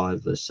chapter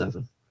 5, verse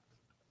 7.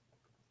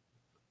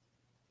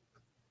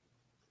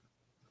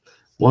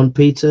 1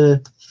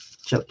 Peter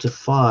chapter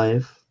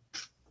 5,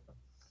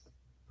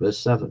 verse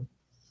 7.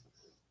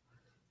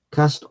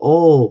 Cast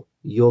all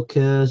your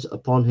cares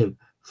upon him,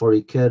 for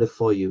he careth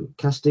for you.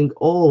 Casting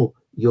all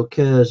your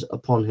cares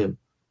upon him,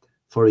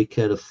 for he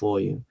careth for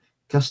you.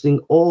 Casting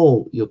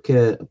all your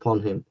care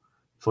upon him,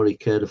 for he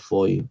careth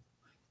for you.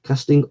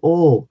 Casting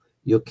all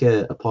your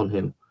care upon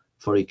him,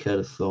 for he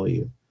careth for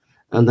you.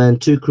 And then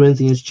 2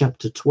 Corinthians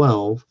chapter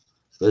 12,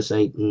 verse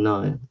 8 and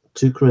 9.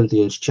 2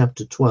 Corinthians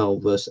chapter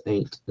 12, verse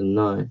 8 and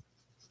 9.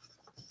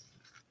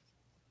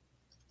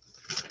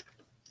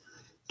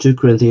 2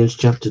 Corinthians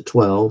chapter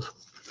 12,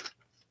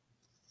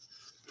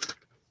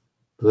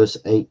 verse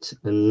 8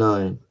 and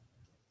 9.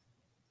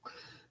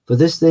 For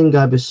this thing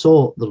I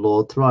besought the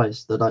Lord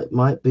thrice, that I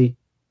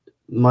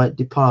might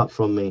depart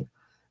from me.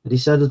 And he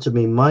said unto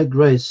me, My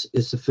grace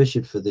is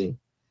sufficient for thee,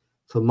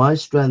 for my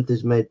strength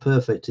is made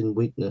perfect in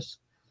weakness.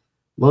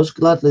 Most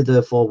gladly,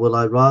 therefore, will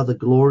I rather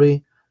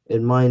glory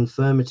in my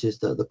infirmities,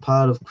 that the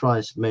power of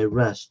Christ may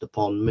rest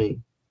upon me.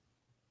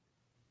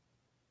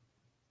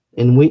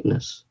 In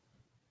weakness,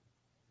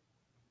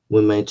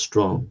 we're made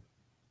strong.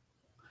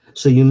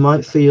 So you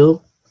might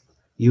feel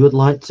you would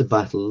like to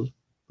battle,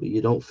 but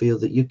you don't feel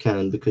that you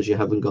can because you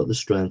haven't got the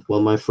strength.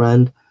 Well, my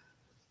friend,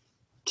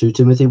 2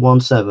 Timothy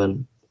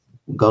 1:7,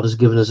 God has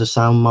given us a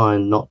sound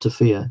mind not to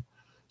fear.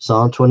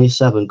 Psalm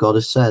 27, God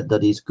has said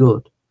that he's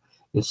good.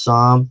 In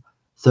Psalm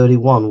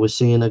 31, we're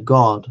seeing a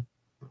God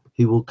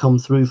who will come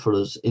through for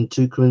us. In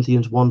 2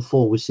 Corinthians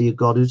 1:4, we see a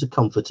God who's a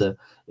comforter.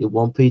 In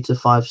 1 Peter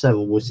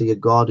 5:7, we see a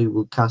God who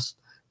will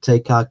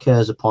take our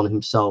cares upon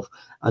himself.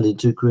 And in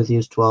 2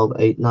 Corinthians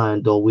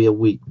 12:8-9, though we are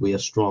weak, we are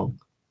strong.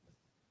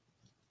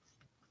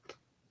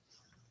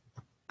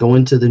 Go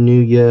into the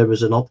new year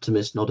as an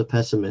optimist, not a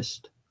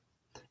pessimist.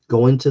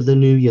 Go into the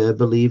new year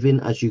believing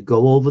as you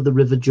go over the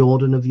river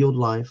Jordan of your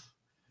life,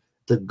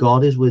 that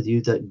God is with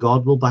you, that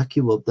God will back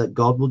you up, that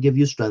God will give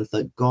you strength,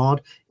 that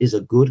God is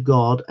a good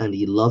God and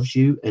he loves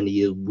you and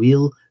he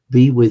will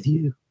be with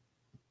you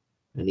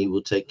and he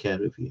will take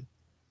care of you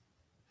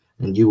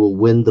and you will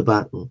win the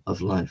battle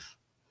of life.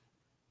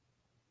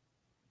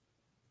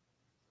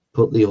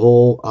 Put the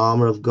whole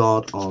armor of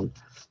God on,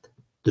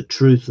 the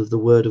truth of the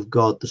word of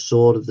God, the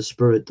sword of the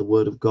Spirit, the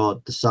word of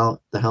God,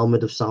 the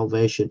helmet of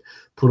salvation.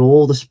 Put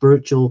all the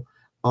spiritual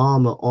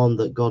armor on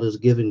that God has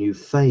given you.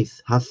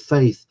 Faith, have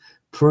faith,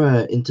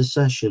 prayer,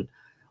 intercession.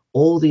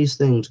 All these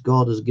things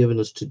God has given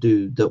us to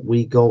do, that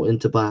we go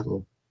into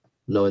battle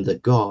knowing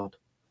that God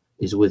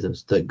is with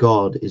us, that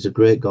God is a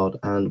great God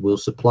and will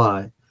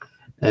supply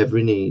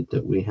every need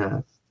that we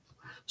have.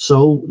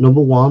 So,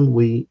 number one,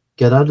 we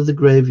get out of the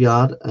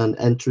graveyard and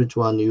enter into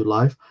our new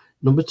life.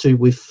 Number two,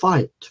 we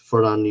fight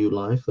for our new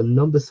life. And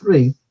number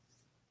three,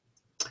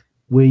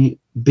 we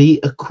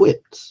be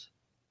equipped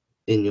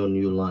in your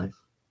new life.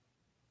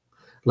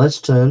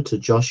 Let's turn to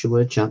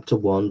Joshua chapter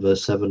 1,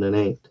 verse 7 and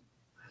 8.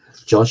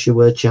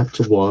 Joshua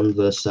chapter 1,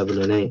 verse 7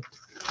 and 8.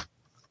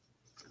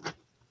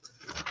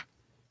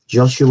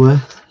 Joshua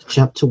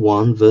chapter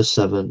 1, verse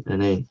 7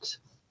 and 8.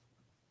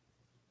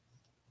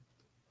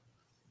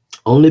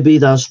 Only be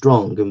thou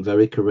strong and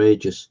very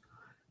courageous,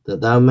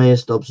 that thou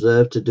mayest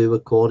observe to do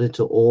according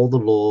to all the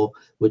law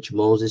which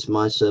Moses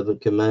my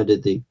servant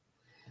commanded thee.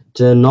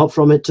 Turn not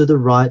from it to the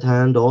right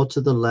hand or to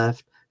the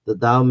left, that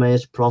thou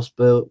mayest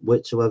prosper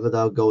whithersoever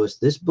thou goest.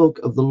 This book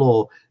of the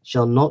law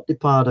shall not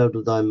depart out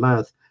of thy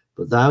mouth,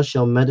 but thou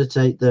shalt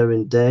meditate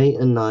therein day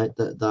and night,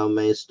 that thou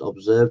mayest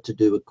observe to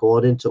do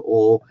according to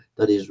all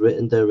that is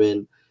written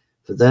therein.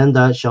 For then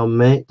thou shalt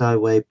make thy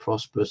way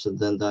prosperous, and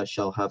then thou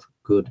shalt have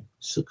good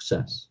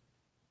success.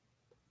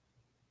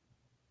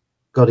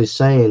 God is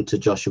saying to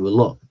Joshua,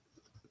 look,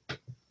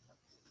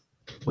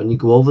 when you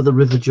go over the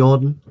river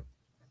Jordan,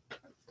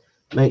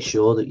 make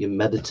sure that you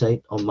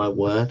meditate on my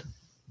word.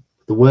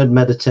 The word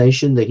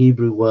meditation, the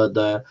Hebrew word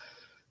there,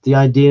 the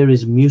idea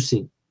is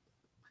musing.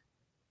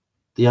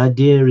 The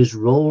idea is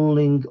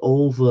rolling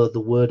over the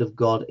word of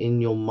God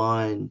in your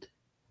mind,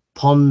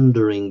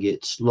 pondering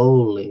it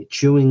slowly,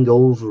 chewing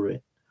over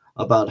it,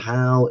 about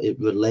how it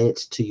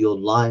relates to your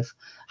life,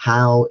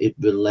 how it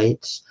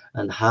relates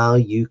and how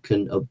you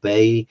can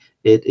obey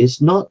it. It's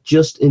not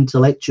just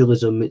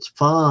intellectualism, it's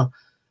far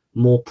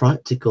more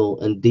practical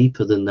and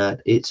deeper than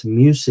that. It's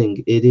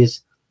musing, it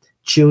is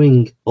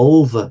chewing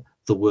over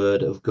the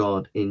word of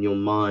God in your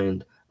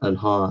mind and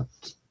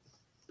heart.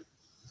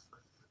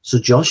 So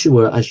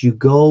Joshua, as you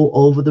go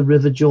over the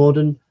river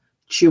Jordan,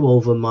 chew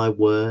over my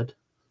word.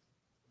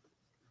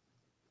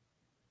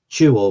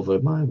 Chew over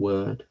my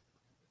word.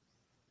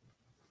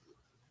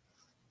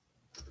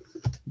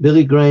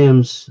 Billy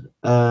Graham's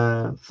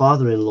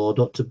father-in-law,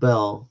 Dr.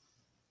 Bell,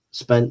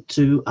 spent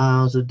 2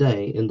 hours a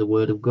day in the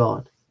word of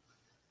God.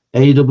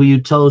 A.W.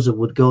 Tozer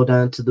would go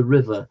down to the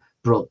river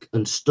brook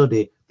and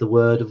study the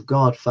word of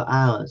God for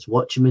hours.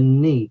 Watchman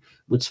Nee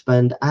would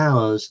spend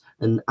hours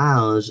and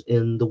hours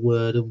in the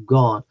word of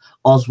God.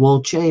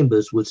 Oswald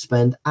Chambers would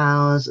spend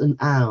hours and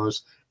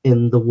hours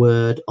in the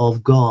word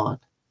of God.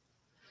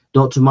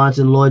 Dr.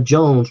 Martin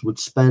Lloyd-Jones would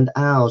spend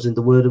hours in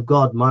the word of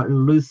God.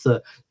 Martin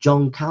Luther,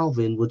 John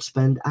Calvin would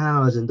spend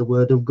hours in the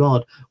word of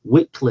God.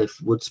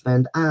 Wycliffe would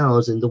spend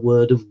hours in the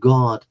word of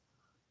God.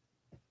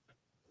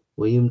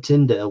 William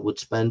Tyndale would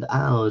spend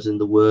hours in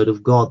the word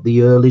of God.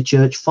 The early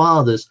church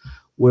fathers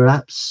were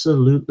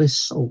absolutely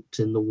soaked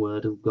in the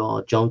word of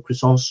God. John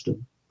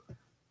Chrysostom,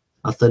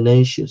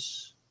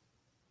 Athanasius,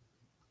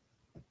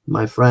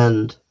 my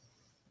friend,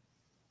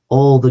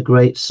 all the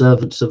great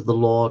servants of the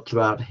Lord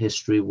throughout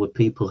history were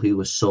people who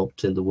were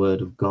soaked in the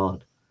word of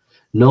God.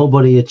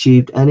 Nobody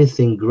achieved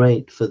anything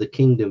great for the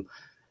kingdom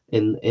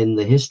in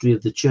the history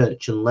of the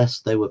church unless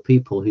they were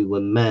people who were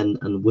men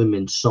and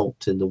women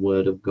soaked in the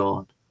word of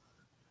God.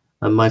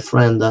 And my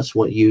friend, that's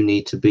what you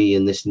need to be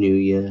in this new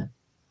year.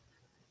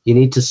 You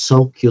need to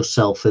soak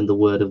yourself in the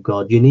word of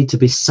God. You need to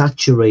be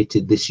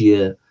saturated this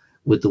year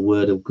with the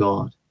word of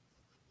God.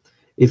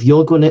 If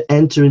you're going to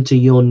enter into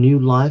your new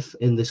life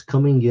in this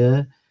coming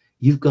year,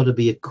 you've got to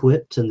be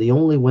equipped. And the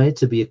only way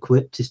to be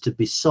equipped is to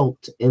be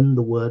soaked in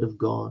the word of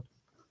God.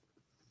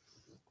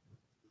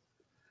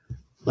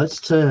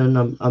 Let's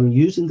turn. I'm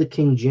using the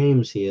King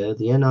James here.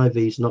 The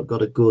NIV's not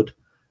got a good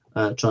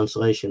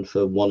translation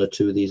for one or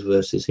two of these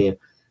verses here.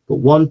 But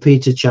 1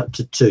 Peter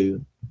chapter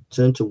 2.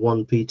 Turn to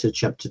 1 Peter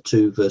chapter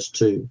 2, verse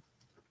 2.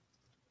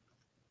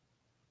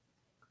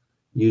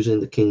 Using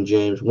the King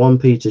James. 1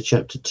 Peter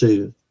chapter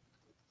 2,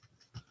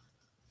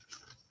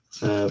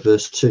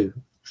 verse 2.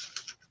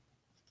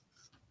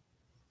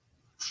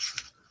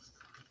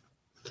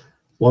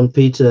 1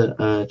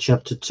 Peter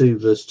chapter 2,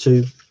 verse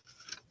 2.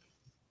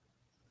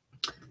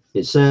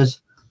 It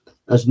says,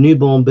 as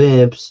newborn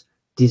babes,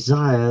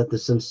 desire the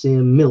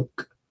sincere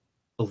milk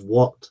of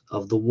what?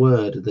 Of the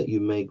word, that you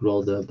may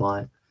grow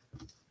thereby.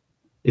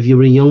 If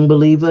you're a young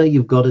believer,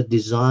 you've got to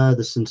desire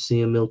the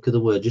sincere milk of the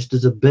word. Just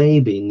as a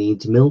baby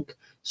needs milk,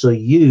 so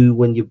you,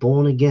 when you're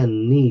born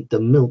again, need the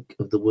milk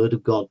of the word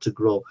of God to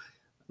grow.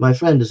 My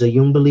friend, as a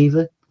young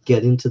believer,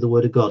 get into the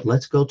word of God.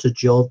 Let's go to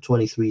Job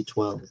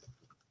 23:12.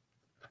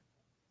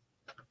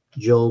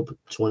 Job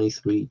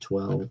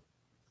 23:12.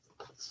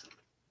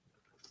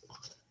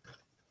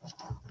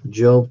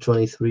 Job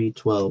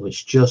 23:12.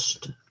 It's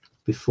just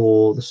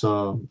before the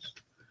Psalms.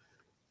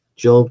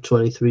 Job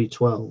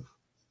 23:12.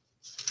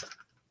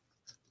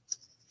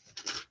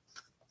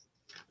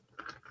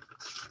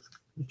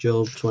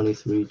 Job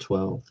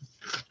 23:12.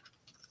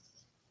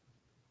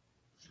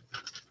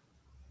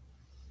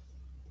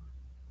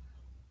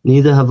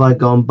 Neither have I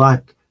gone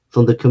back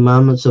from the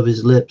commandments of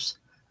his lips.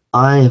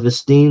 I have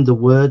esteemed the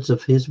words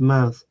of his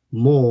mouth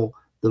more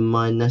than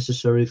my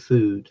necessary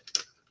food.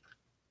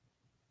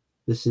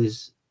 This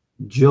is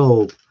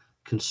Job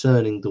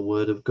concerning the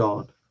word of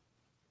God.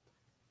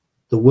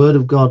 The word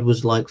of God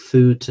was like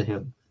food to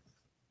him,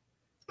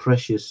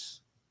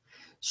 precious.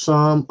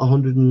 Psalm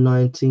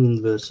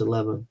 119, verse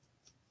 11.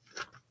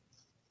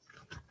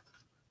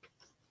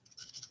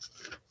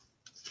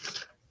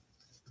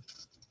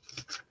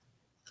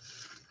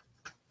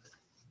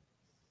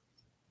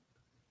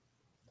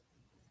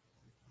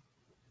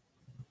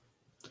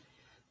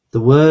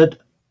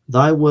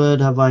 Thy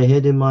word have I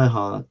hid in my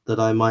heart, that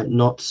I might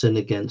not sin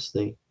against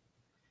thee.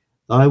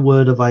 Thy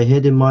word have I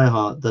hid in my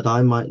heart, that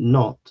I might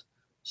not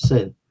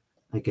sin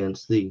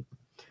against thee.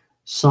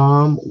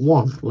 Psalm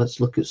 1. Let's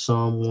look at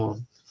Psalm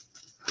 1.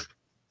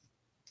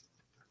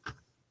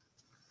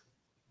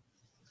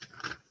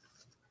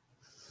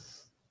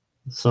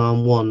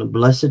 Psalm 1.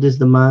 Blessed is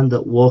the man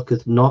that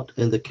walketh not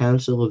in the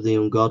counsel of the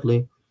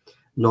ungodly,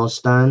 nor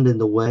stand in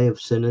the way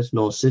of sinners,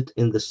 nor sit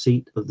in the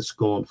seat of the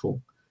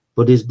scornful.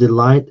 But his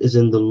delight is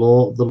in the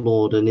law of the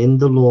Lord, and in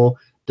the law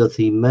doth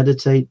he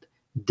meditate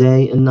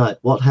day and night.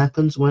 What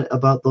happens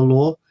about the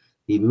law?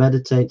 He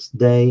meditates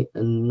day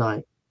and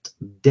night.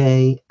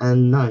 Day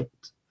and night.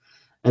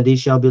 And he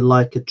shall be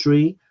like a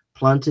tree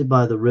planted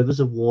by the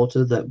rivers of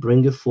water, that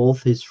bringeth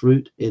forth his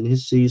fruit in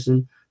his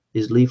season.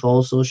 His leaf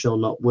also shall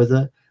not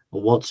wither,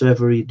 and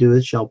whatsoever he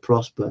doeth shall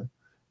prosper.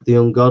 The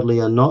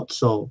ungodly are not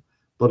so,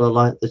 but are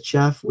like the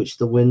chaff which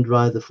the wind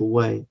driveth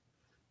away.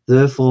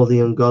 Therefore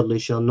the ungodly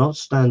shall not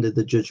stand in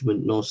the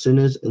judgment, nor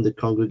sinners in the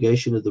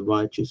congregation of the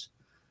righteous.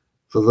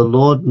 For the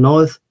Lord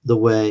knoweth the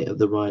way of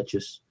the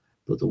righteous,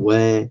 but the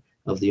way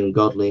of the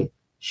ungodly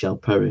shall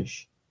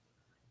perish.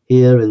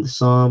 Here in the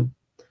psalm,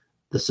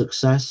 the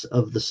success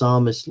of the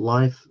psalmist's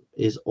life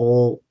is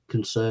all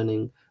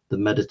concerning the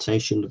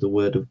meditation of the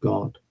word of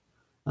God.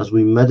 As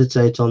we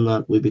meditate on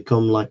that, we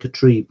become like a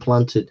tree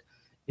planted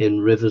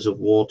in rivers of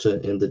water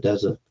in the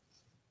desert.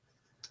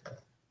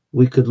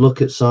 We could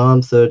look at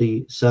Psalm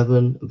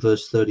 37,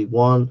 verse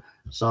 31,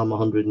 Psalm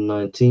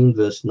 119,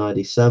 verse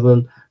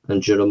 97,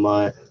 and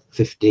Jeremiah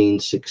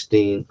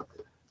 15:16.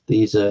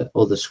 These are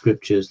other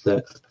scriptures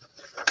that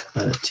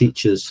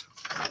teach us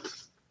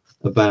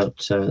about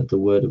the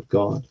word of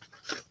God.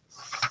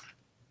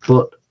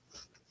 But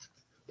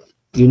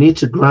You need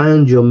to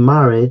ground your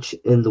marriage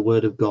in the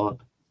Word of God.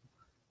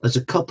 As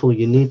a couple,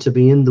 you need to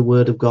be in the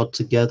Word of God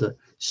together,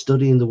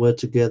 studying the Word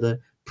together,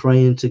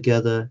 praying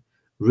together,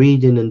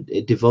 reading and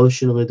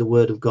devotionally the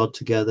Word of God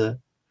together,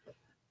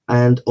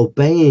 and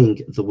obeying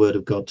the Word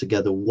of God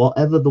together.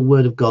 Whatever the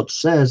Word of God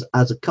says,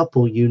 as a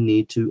couple, you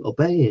need to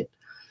obey it.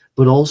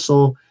 But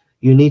also,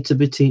 you need to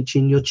be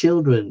teaching your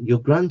children, your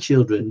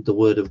grandchildren, the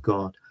Word of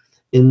God.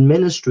 In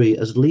ministry,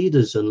 as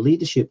leaders and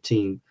leadership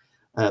team,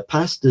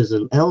 pastors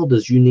and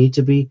elders, you need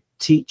to be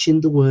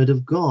teaching the Word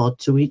of God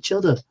to each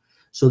other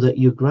so that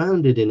you're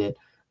grounded in it.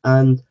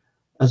 And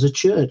as a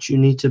church, you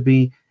need to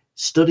be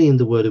studying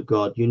the Word of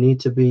God. You need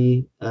to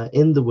be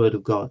in the Word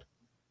of God.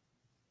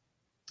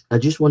 I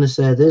just want to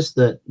say this,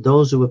 that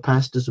those who are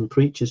pastors and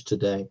preachers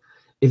today,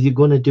 if you're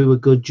going to do a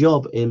good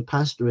job in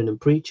pastoring and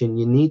preaching,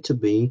 you need to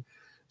be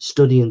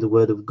studying the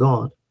Word of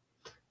God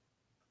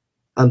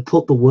and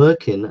put the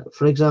work in.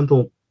 For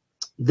example,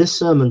 this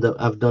sermon that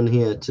I've done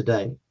here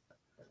today,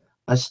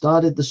 I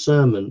started the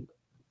sermon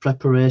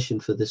preparation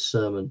for this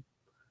sermon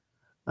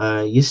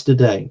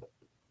yesterday,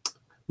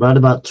 right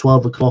about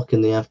 12 o'clock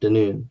in the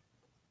afternoon.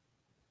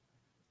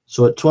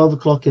 So at 12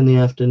 o'clock in the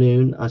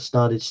afternoon, I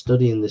started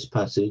studying this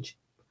passage,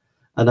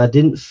 and I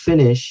didn't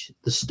finish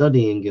the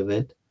studying of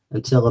it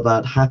until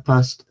about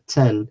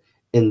 10:30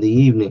 in the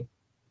evening.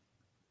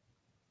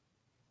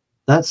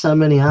 That's how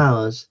many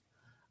hours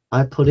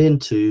I put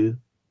into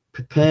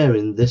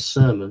preparing this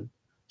sermon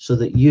so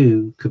that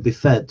you could be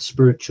fed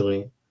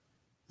spiritually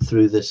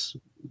through this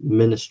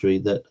ministry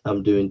that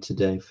I'm doing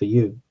today for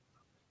you.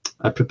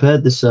 I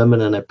prepared the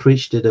sermon and I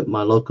preached it at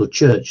my local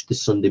church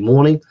this Sunday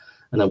morning,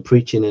 and I'm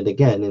preaching it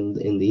again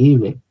in the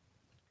evening.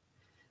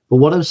 But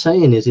what I'm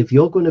saying is, if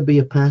you're going to be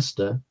a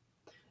pastor,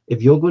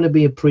 if you're going to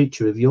be a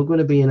preacher, if you're going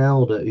to be an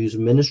elder who's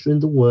ministering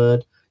the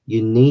word,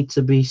 you need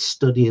to be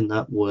studying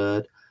that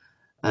word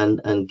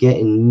and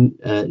getting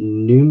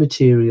new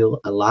material,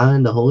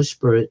 allowing the Holy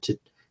Spirit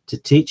to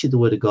teach you the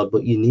word of God.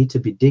 But you need to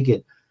be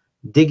digging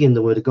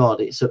the word of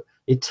God.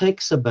 It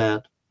takes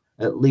about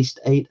at least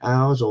 8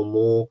 hours or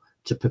more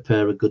to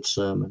prepare a good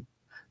sermon.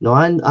 Now,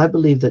 I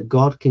believe that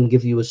God can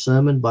give you a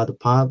sermon by the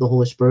power of the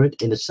Holy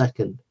Spirit in a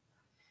second.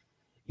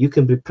 You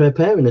can be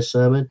preparing a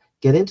sermon,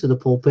 get into the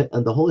pulpit,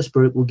 and the Holy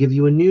Spirit will give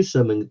you a new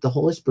sermon. The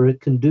Holy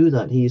Spirit can do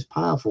that. He is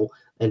powerful,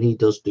 and he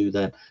does do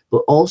that.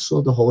 But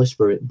also the Holy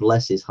Spirit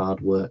blesses hard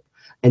work.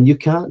 And you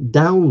can't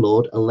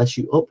download unless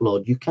you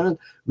upload. You can't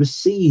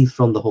receive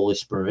from the Holy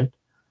Spirit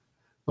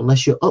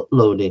unless you're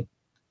uploading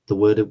the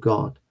Word of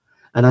God.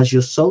 And as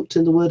you're soaked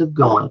in the Word of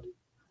God,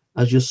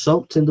 as you're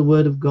soaked in the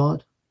Word of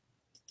God,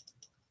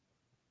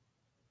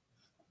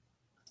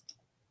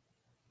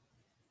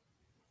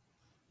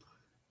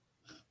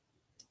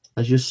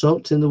 as you're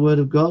soaked in the Word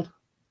of God,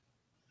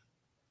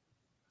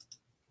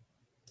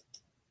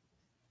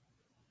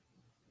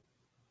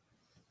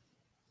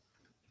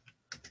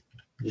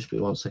 just be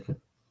 1 second.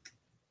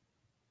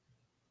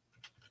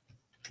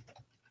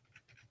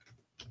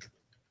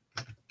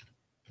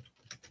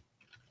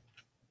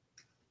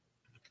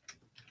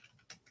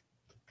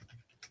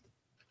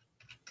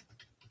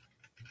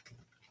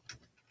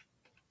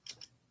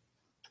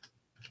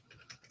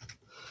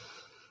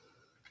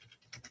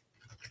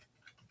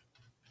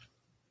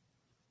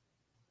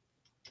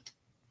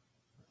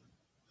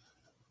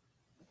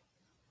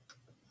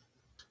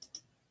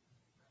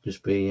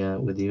 Just be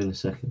with you in a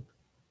second.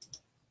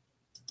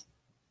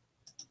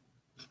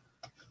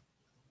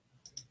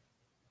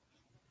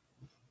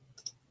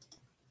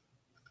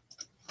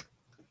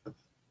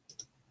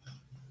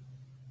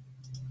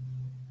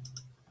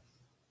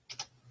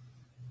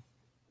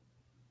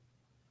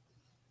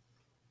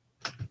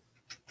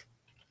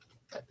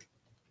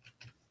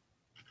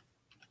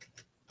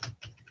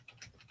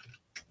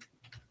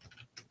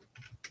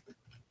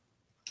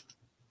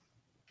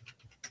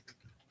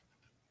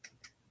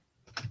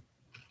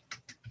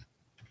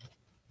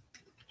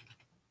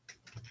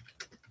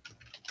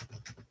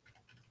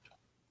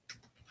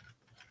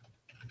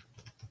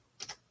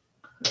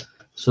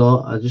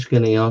 So I'm just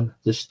getting on,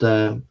 just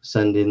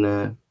sending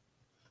an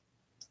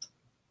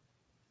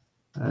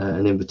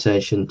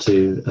invitation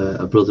to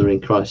a brother in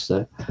Christ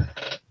there.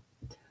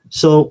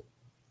 So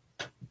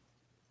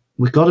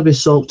we've got to be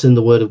soaked in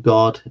the Word of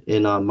God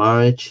in our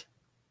marriage,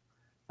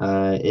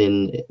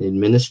 in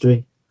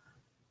ministry.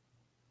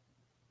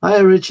 Hi,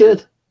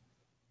 Richard.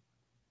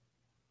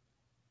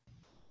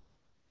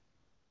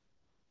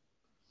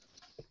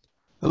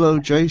 Hello,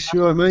 Jace.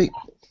 You alright, mate?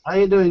 How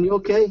you doing? You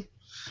okay?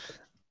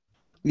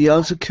 Yeah, I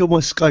had to kill my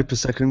Skype a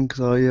second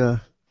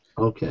because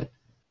Okay.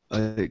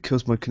 it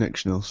kills my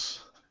connection else.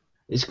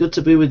 It's good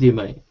to be with you,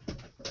 mate.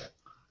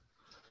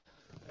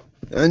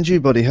 And you,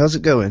 buddy, how's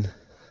it going?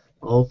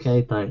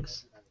 Okay,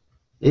 thanks.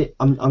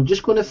 I'm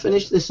just going to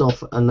finish this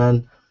off, and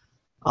then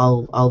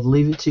I'll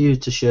leave it to you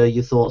to share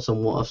your thoughts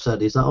on what I've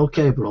said. Is that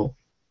okay, bro?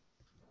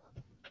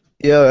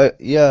 Yeah,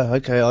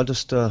 okay. I'll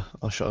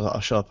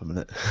shut up a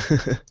minute.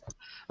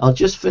 I'll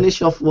just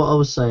finish off what I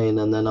was saying,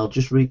 and then I'll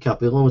just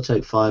recap. It'll only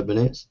take 5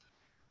 minutes,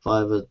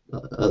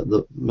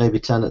 maybe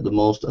 10 at the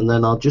most, and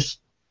then I'll just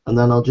and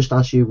then I'll just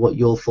ask you what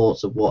your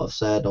thoughts of what I've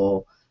said,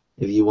 or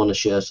if you want to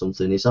share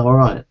something. Is that all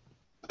right?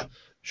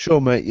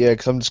 Sure, mate. Yeah,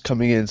 because I'm just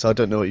coming in, so I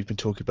don't know what you've been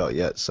talking about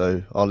yet.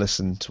 So I'll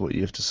listen to what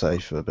you have to say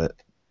for a bit.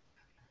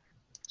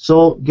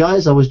 So,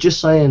 guys, I was just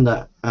saying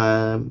that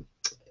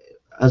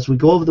as we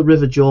go over the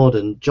River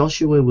Jordan,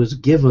 Joshua was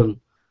given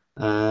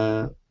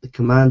the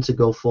command to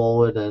go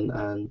forward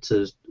and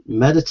to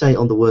meditate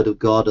on the Word of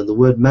God. And the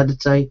word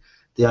meditate,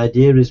 the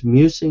idea is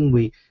musing.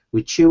 We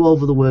chew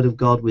over the Word of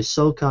God. We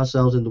soak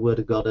ourselves in the Word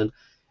of God. And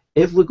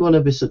if we're going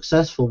to be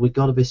successful, we've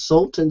got to be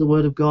soaked in the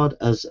Word of God,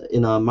 as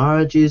in our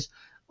marriages,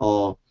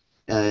 or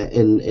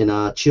in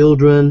our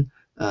children,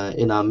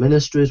 in our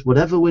ministries,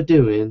 whatever we're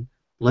doing.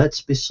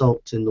 Let's be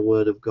soaked in the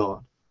Word of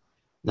God.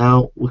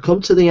 Now, we come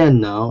to the end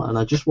now, and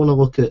I just want to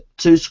look at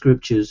two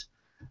scriptures.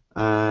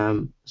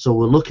 So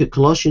we'll look at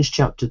Colossians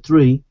chapter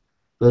 3,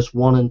 verse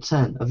 1 and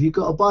 10. Have you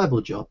got a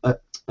Bible,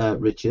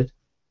 Richard?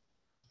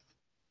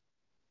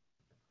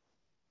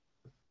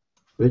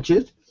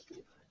 Richard?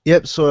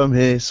 Yep, sorry, I'm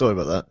here. Sorry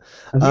about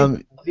that.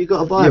 Have you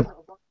got a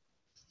Bible?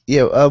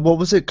 Yeah, what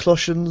was it?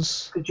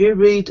 Colossians? Could you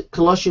read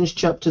Colossians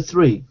chapter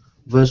 3,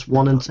 verse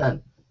 1 and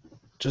 10?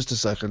 Just a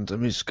second. Let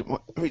me just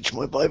reach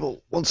my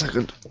Bible. 1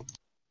 second.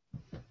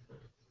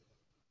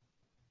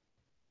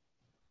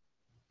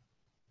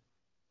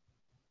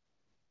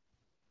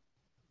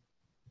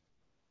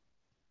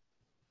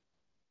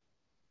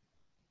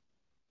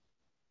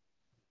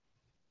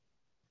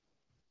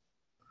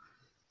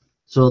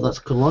 So that's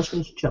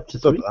Colossians chapter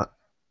 3.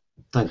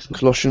 Thanks, man.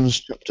 Colossians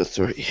chapter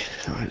 3.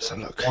 All right, let's have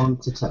a look. 1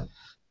 to 10.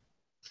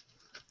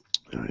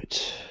 All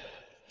right.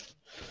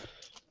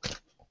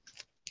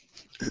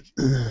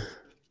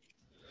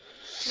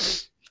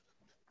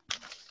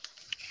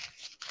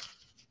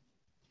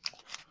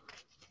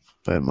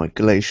 Where am I?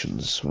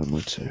 Galatians. Where am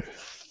I to?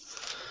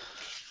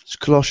 It's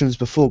Colossians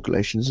before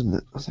Galatians, isn't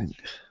it? I think.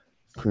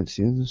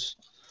 Corinthians.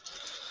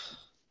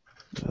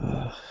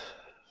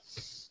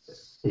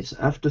 It's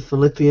after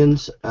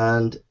Philippians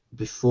and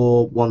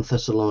before 1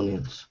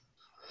 Thessalonians.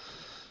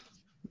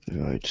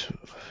 Right.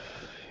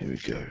 Here we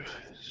go.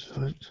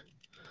 Right.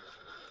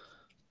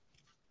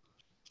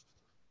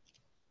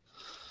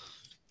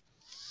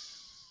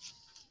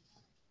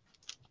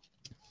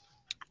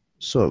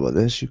 Sorry about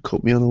this, you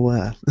caught me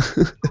unaware.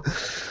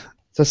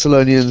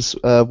 Thessalonians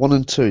 1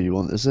 and 2 you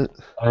want, is it?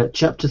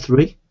 Chapter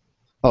 3.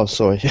 Oh,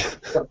 sorry.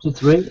 Chapter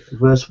 3,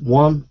 verse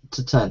 1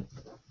 to 10.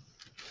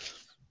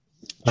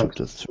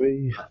 Chapter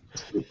 3.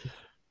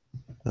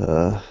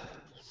 It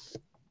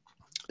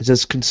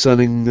says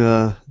concerning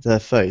their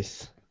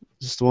faith.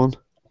 Is this the one?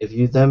 If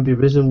you then be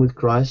risen with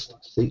Christ,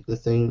 seek the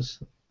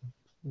things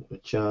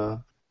which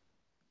are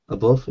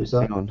above. Is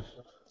that? Hang on.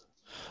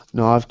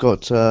 No, I've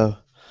got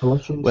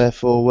Colossians?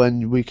 wherefore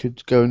when we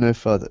could go no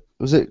further.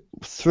 Was it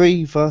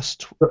 3 verse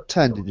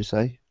 10, did you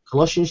say?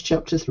 Colossians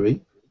chapter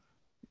 3.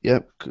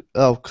 Yep.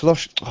 Oh,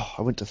 Colossians. Oh,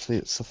 I went to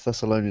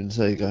Thessalonians.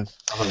 There you go.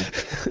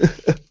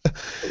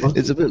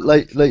 It's a bit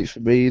late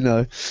for me, you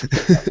know.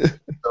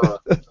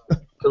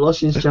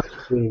 Colossians chapter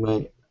 3,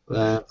 mate.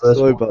 Verse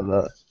Sorry 1. about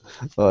that.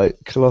 Right,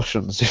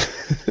 Colossians.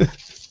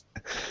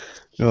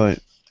 Right.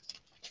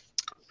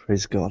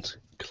 Praise God.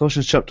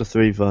 Colossians chapter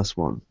 3, verse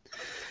 1.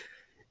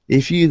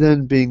 If you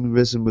then, being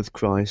risen with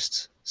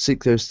Christ,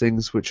 seek those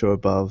things which are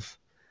above,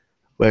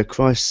 where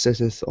Christ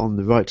sitteth on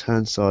the right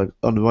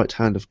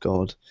hand of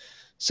God,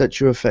 set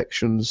your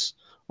affections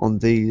on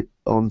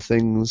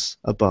things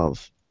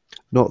above,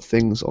 not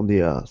things on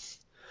the earth.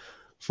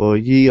 For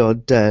ye are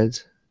dead,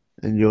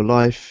 and your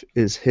life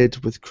is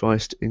hid with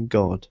Christ in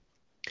God.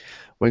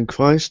 When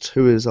Christ,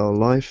 who is our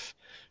life,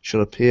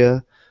 shall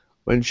appear,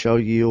 when shall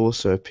ye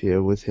also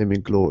appear with him in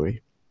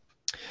glory?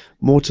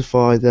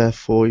 Mortify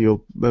therefore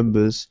your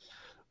members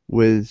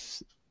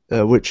which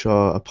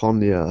are upon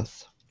the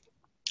earth: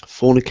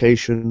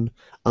 fornication,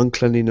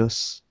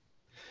 uncleanness,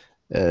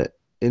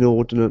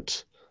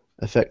 inordinate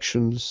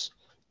affections,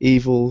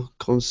 evil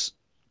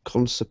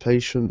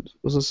conception.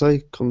 What does it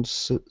say?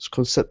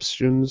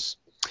 Conceptions,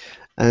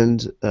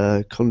 and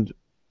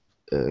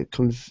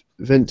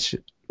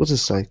convention. What does it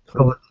say?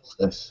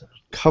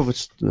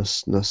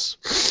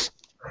 Covetousness.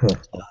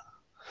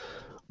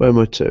 Where am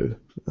I to?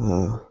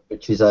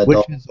 Which is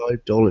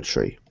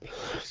idolatry.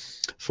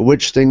 For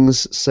which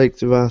things sake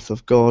the wrath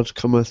of God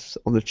cometh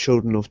on the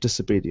children of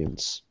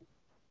disobedience,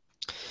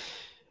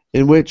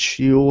 in which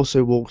you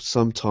also walked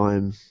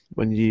sometime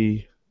when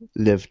ye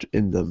lived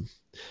in them.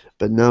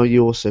 But now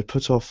you also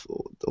put off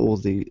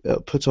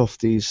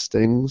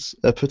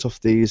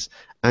these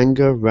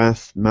anger,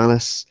 wrath,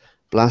 malice,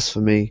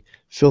 blasphemy,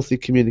 filthy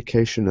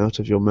communication out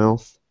of your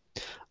mouth.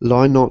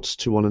 Lie not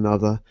to one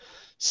another,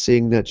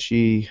 seeing that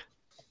ye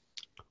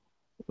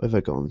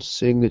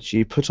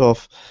put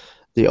off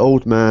the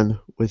old man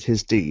with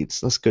his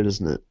deeds. That's good,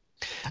 isn't it?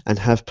 And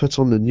have put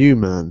on the new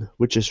man,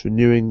 which is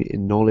renewing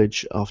in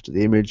knowledge after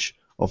the image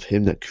of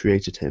him that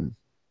created him.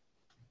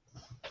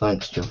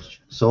 Thanks,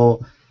 Josh.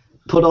 So,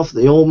 put off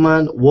the old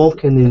man,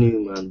 walk in the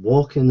new man,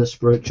 walk in the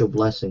spiritual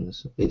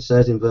blessings. It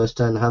says in verse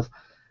 10, have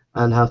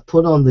and have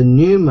put on the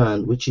new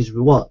man, which is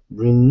what?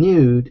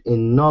 Renewed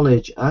in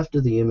knowledge after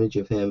the image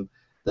of him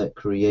that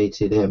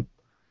created him.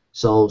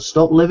 So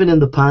stop living in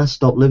the past,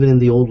 stop living in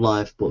the old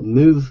life, but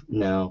move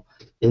now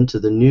into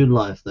the new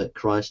life that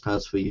Christ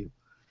has for you.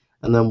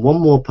 And then one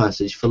more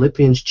passage,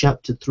 Philippians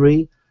chapter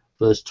 3,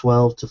 verse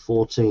 12 to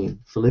 14.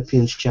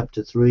 Philippians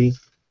chapter 3.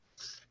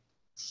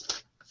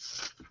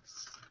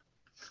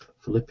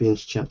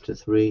 Philippians chapter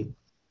 3.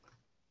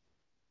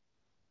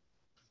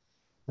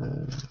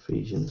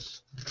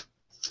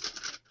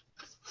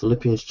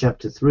 Philippians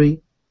chapter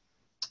 3,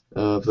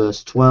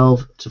 verse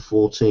 12 to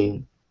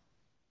 14.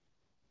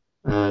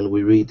 And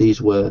we read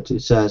these words.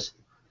 It says,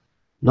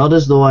 "Not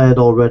as though I had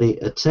already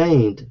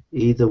attained,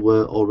 either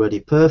were already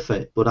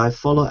perfect, but I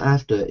follow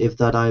after, if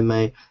that I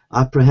may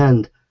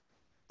apprehend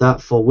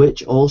that for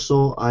which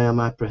also I am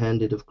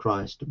apprehended of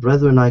Christ.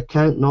 Brethren, I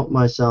count not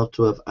myself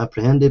to have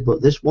apprehended,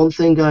 but this one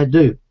thing I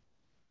do,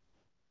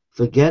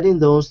 forgetting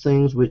those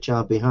things which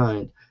are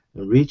behind,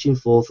 and reaching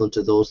forth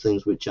unto those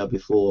things which are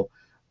before,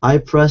 I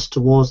press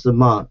towards the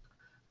mark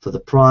for the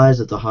prize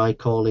of the high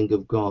calling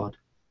of God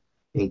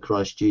in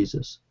Christ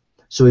Jesus."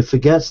 So he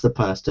forgets the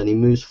past and he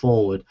moves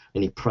forward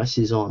and he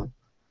presses on.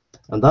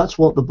 And that's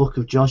what the book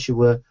of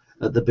Joshua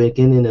at the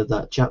beginning of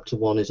that chapter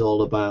 1 is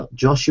all about.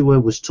 Joshua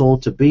was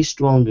told to be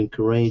strong and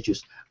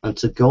courageous and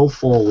to go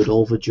forward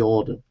over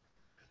Jordan.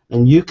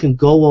 And you can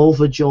go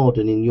over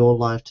Jordan in your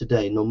life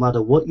today, no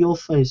matter what you're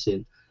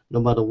facing, no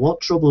matter what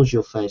troubles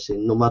you're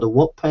facing, no matter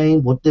what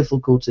pain, what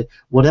difficulty,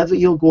 whatever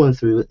you're going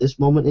through at this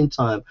moment in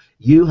time,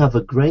 you have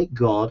a great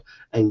God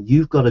and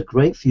you've got a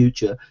great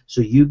future.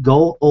 So you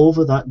go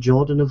over that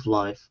Jordan of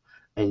life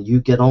and you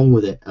get on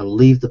with it and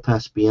leave the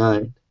past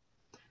behind.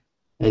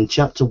 In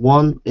chapter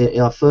 1,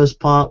 in our first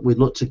part, we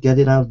look to get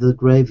it out of the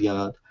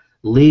graveyard,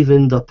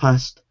 leaving the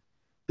past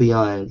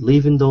behind,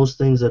 leaving those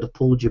things that have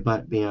pulled you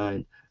back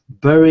behind.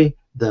 Bury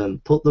them,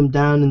 put them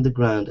down in the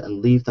ground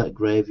and leave that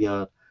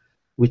graveyard.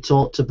 We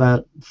talked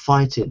about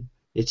fighting.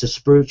 It's a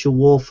spiritual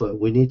warfare.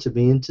 We need to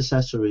be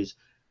intercessories,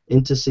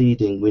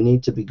 interceding. We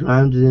need to be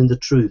grounded in the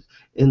truth,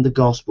 in the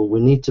gospel. We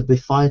need to be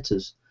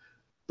fighters,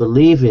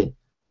 believing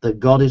that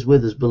God is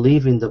with us,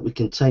 believing that we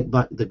can take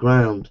back the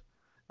ground.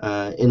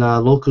 In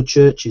our local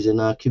churches, in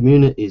our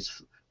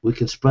communities, we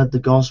can spread the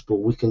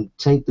gospel. We can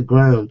take the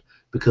ground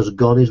because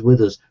God is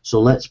with us.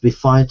 So let's be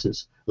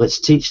fighters. Let's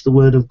teach the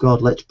word of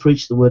God. Let's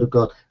preach the word of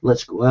God.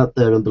 Let's go out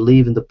there and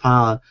believe in the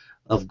power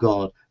of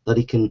God, that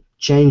he can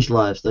change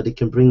lives, that he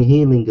can bring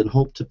healing and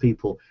hope to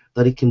people,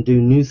 that he can do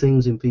new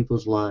things in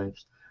people's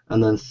lives.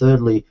 And then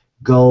thirdly,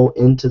 go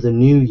into the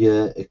new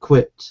year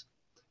equipped.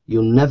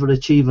 You'll never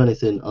achieve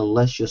anything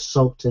unless you're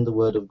soaked in the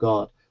word of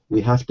God. We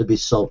have to be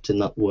soaked in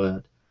that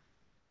word.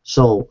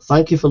 So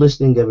thank you for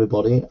listening,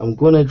 everybody. I'm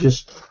going to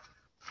just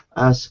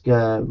ask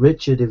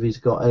Richard if he's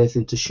got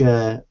anything to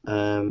share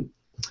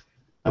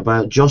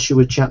about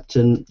Joshua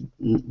chapter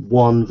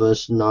 1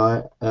 verse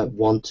 9,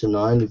 1 to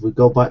 9. If we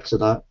go back to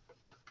that,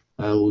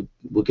 and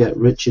we'll get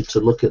Richard to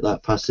look at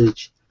that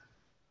passage.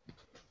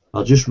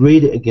 I'll just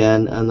read it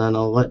again, and then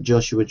I'll let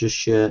Joshua just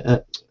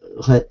share.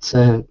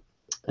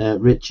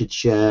 Richard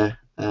share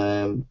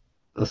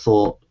a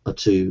thought or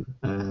two.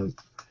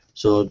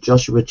 So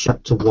Joshua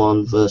chapter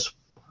 1 verse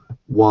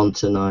 1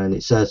 to 9.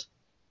 It says,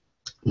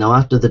 "Now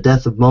after the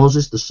death of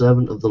Moses, the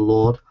servant of the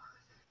Lord,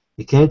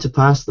 it came to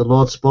pass, the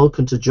Lord spoke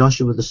unto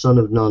Joshua the son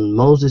of Nun,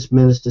 Moses'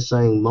 minister,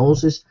 saying,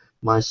 Moses,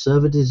 my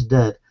servant is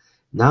dead.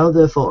 Now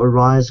therefore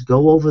arise,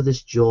 go over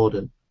this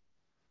Jordan,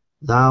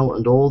 thou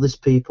and all this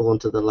people,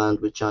 unto the land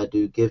which I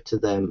do give to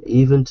them,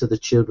 even to the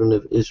children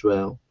of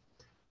Israel.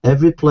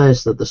 Every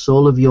place that the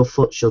sole of your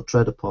foot shall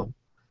tread upon,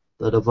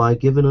 that have I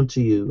given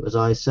unto you, as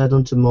I said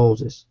unto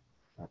Moses,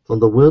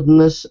 from the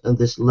wilderness and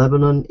this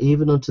Lebanon,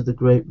 even unto the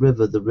great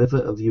river, the river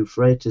of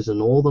Euphrates,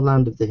 and all the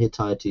land of the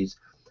Hittites,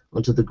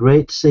 unto the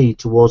great sea,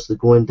 towards the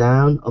going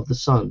down of the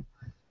sun,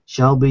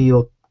 shall be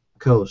your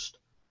coast.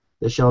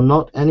 There shall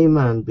not any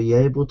man be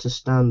able to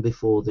stand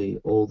before thee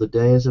all the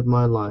days of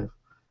my life.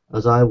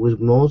 As I was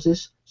with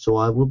Moses, so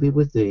I will be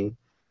with thee,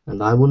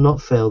 and I will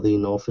not fail thee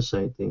nor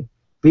forsake thee.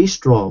 Be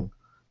strong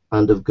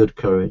and of good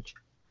courage.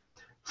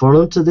 For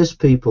unto this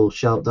people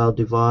shalt thou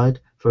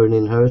divide for an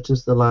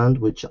inheritance the land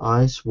which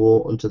I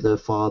swore unto their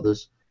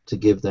fathers to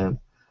give them.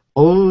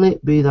 Only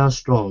be thou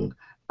strong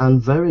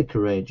and very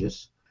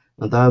courageous,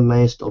 and thou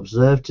mayest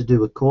observe to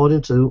do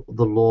according to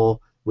the law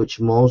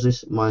which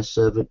Moses my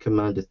servant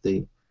commandeth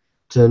thee.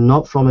 Turn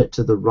not from it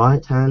to the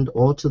right hand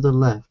or to the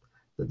left,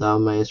 that thou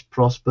mayest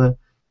prosper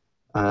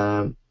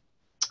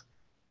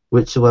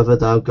whithersoever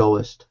thou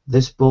goest.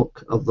 This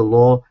book of the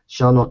law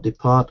shall not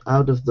depart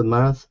out of the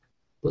mouth,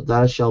 but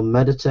thou shalt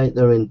meditate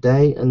therein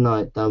day and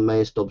night, thou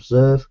mayest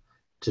observe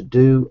to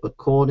do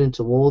according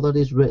to all that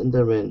is written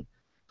therein.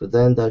 For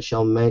then thou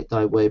shalt make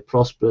thy way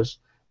prosperous,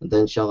 and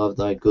then shalt have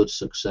thy good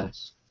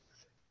success.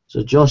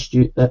 So Josh,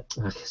 Richard,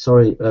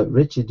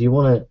 do you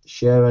want to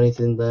share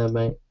anything there,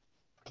 mate?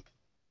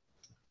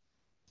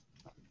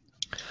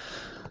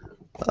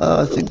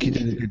 I think you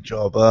did a good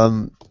job.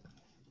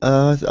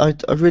 I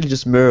really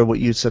just mirror what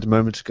you said a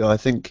moment ago. I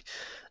think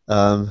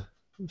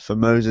for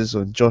Moses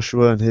and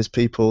Joshua and his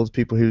people, the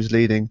people he was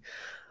leading,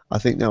 I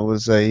think that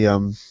was a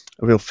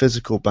real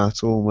physical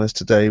battle, whereas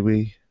today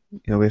we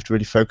have to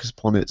really focus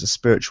upon it. It's a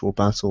spiritual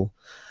battle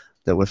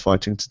that we're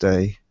fighting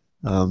today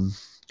in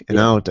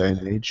Yeah. our day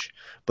and age.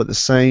 But the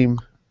same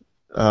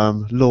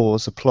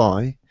laws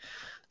apply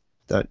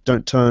that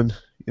don't turn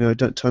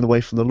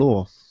away from the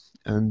law.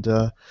 And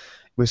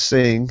we're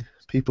seeing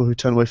people who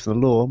turn away from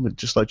the law,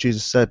 just like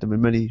Jesus said, there are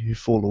many who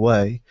fall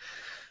away.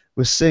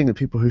 We're seeing that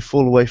people who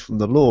fall away from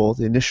the law,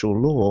 the initial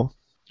law,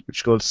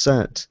 which God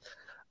set,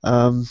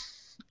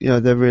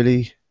 they're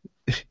really,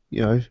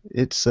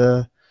 it's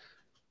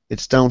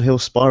downhill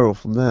spiral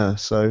from there.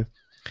 So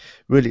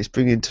really, it's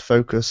bringing into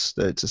focus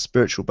that it's a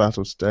spiritual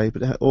battle today,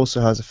 but it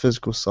also has a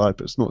physical side.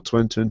 But it's not to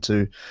enter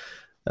into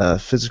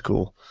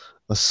physical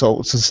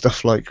assaults and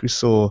stuff like we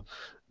saw,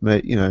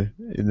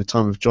 in the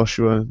time of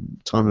Joshua,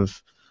 time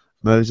of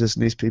Moses,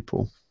 and these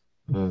people.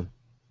 Mm.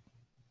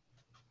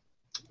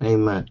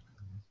 Amen.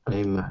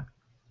 Amen.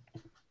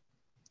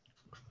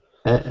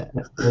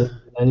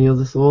 Any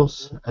other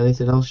thoughts?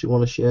 Anything else you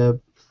want to share?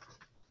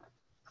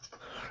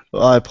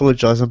 Well, I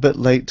apologise, I'm a bit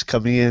late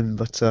coming in,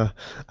 but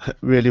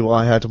really what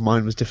I had in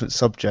mind was a different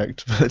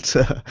subject, but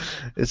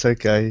it's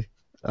okay.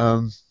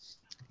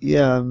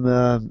 Yeah,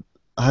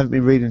 I haven't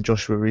been reading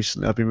Joshua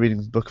recently. I've been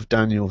reading the Book of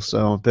Daniel,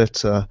 so I'm a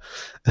bit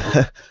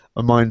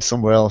my mind's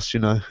somewhere else.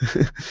 I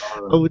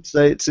would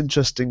say it's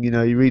interesting.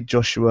 You read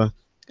Joshua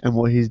and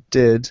what he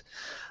did.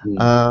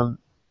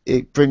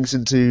 It brings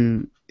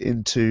into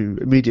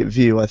immediate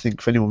view, I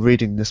think, for anyone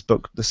reading this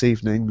book this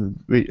evening,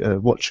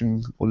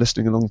 watching or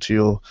listening along to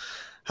your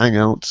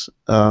hangout,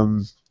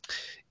 how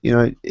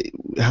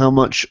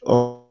much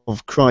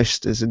of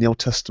Christ is in the Old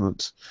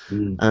Testament,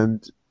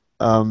 and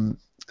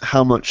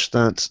how much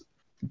that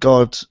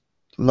God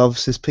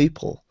loves his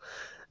people,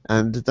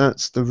 and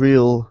that's the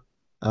real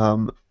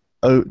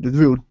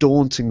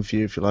daunting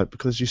view, if you like,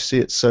 because you see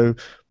it so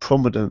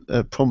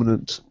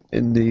prominent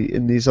in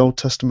these Old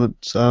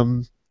Testament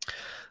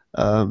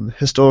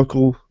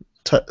historical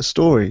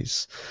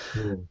stories,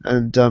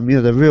 and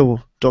they're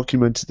real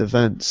documented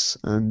events,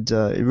 and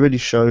it really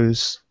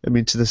shows. I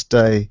mean, to this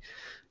day,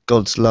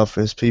 God's love for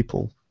his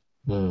people.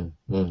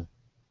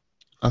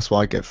 That's what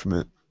I get from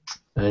it.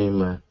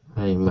 Amen.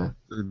 Amen.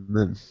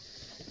 Amen.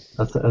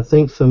 I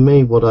think for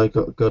me, what I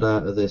got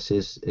out of this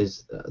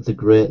is the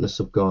greatness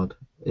of God.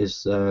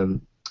 Is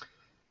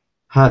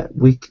how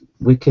we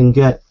can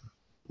get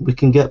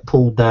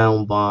pulled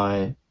down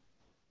by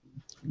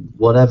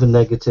whatever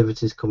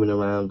negativity is coming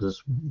around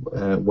us,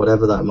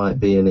 whatever that might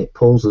be, and it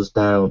pulls us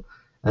down,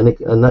 and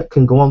that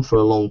can go on for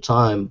a long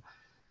time.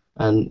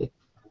 And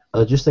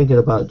just thinking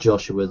about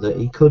Joshua, that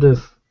he could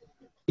have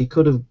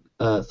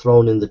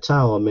thrown in the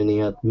towel. I mean, he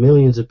had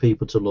millions of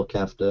people to look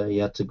after. He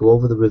had to go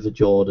over the River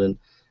Jordan,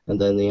 and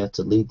then he had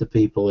to lead the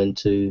people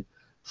into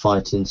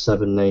fighting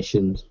 7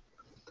 nations.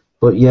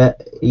 But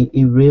yet,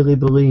 he really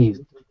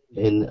believed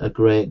in a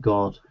great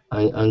God,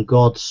 and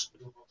God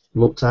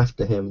looked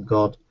after him.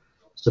 God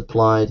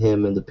supplied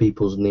him and the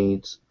people's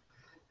needs.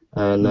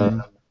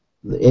 And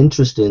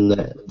interesting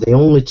that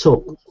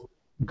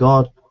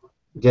God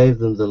gave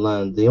them the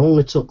land. They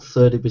only took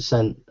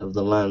 30% of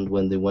the land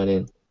when they went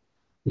in.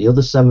 The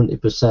other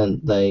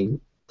 70%,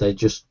 they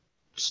just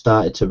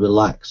started to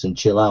relax and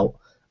chill out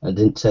and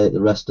didn't take the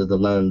rest of the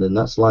land. And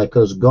that's like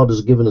us. God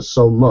has given us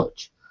so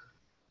much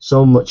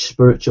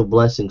spiritual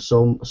blessing,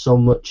 so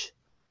much,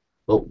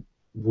 but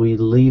we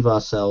leave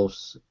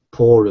ourselves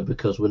poorer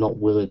because we're not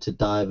willing to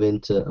dive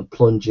into and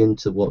plunge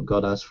into what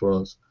God has for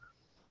us,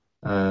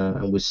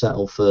 and we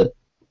settle for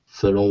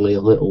only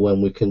a little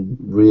when we can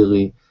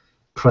really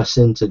press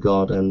into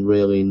God and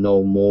really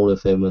know more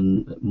of him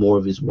and more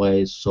of his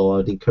ways. So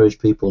I'd encourage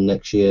people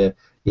next year,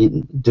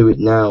 do it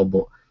now,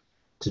 but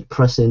to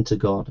press into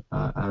God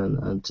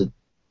and to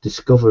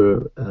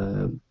discover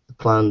the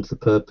plans, the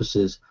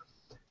purposes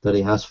that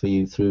he has for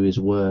you through his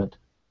word.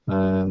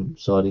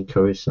 So I'd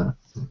encourage that.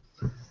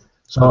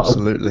 So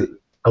absolutely.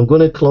 I'm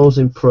going to close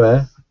in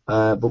prayer,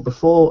 but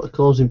before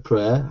closing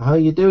prayer, how are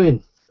you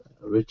doing,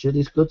 Richard?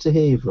 It's good to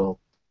hear you, bro.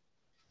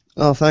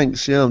 Oh,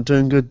 thanks. Yeah, I'm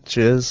doing good.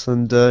 Cheers.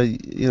 And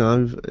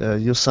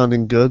you're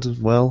sounding good as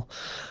well.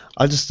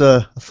 I just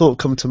a thought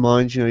come to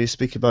mind. You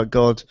speak about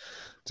God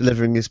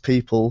delivering his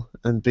people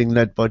and being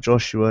led by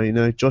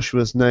Joshua.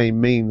 Joshua's name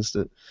means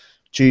that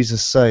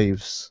Jesus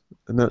saves,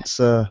 and that's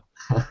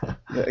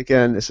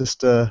again, it's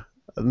just a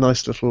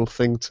nice little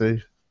thing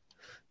to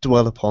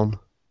dwell upon.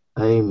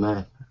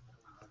 Amen.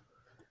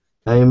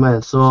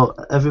 Amen. So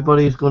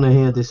everybody who's going to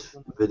hear this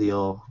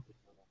video,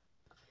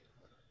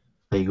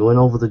 are you going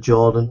over the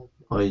Jordan,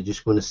 or are you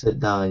just going to sit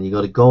down? You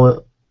got to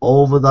go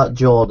over that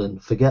Jordan.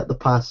 Forget the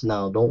past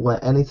now. Don't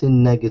let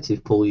anything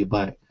negative pull you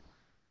back.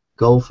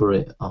 Go for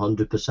it,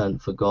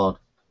 100% for God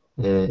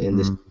in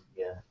this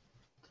year.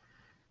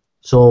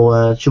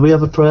 So should we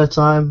have a prayer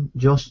time,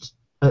 Josh?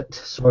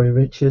 Sorry,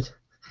 Richard.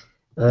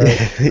 Yeah.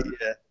 Should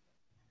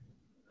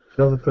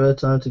we have a prayer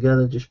time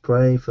together? Just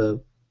pray for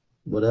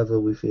whatever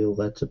we feel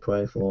led to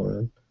pray for,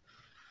 and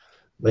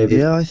maybe.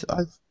 Yeah,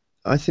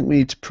 I think we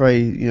need to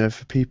pray,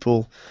 for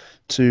people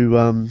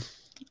to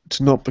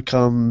not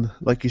become,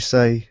 like you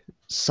say,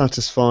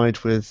 satisfied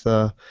with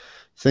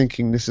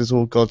thinking this is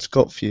all God's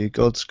got for you.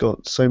 God's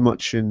got so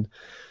much in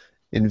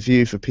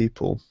view for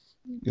people,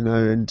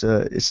 and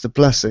it's the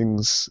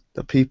blessings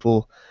that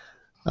people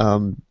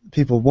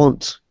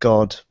want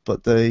God,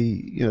 but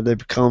they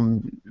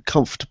become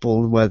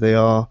comfortable where they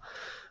are,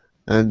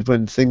 and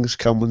when things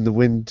come, when the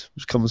wind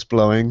comes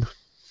blowing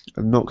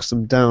and knocks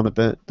them down a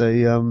bit,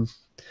 they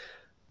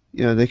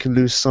can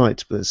lose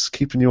sight. But it's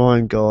keeping your eye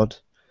on God,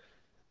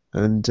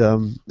 and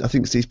I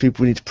think it's these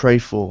people we need to pray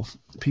for.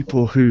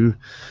 People who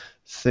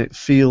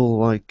feel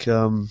like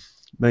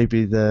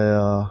maybe they're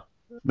a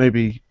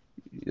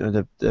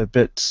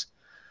bit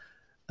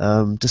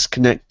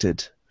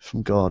disconnected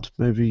from God.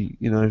 Maybe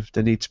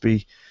they need to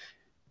be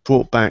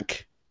brought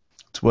back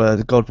to where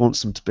God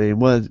wants them to be and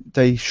where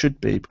they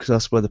should be, because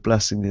that's where the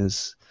blessing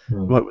is,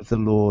 right with the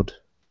Lord.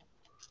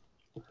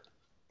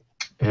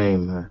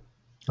 Amen.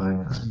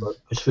 But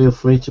just feel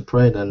free to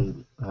pray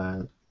then,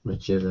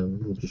 Richard,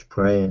 and we'll just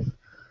pray.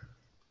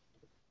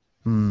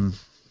 Well,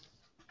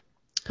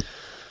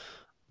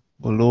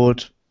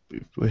 Lord,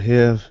 we're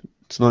here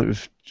tonight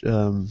with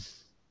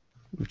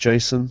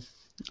Jason.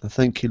 I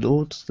thank you,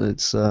 Lord.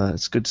 It's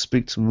good to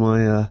speak to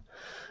my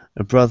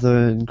a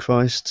brother in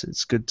Christ.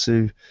 It's good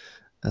to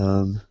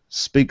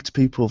speak to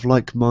people of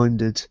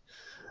like-minded,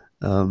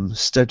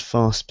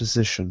 steadfast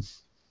position.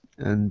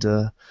 And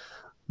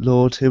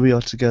Lord, here we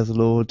are together,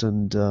 Lord,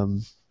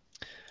 and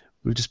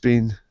we've just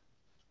been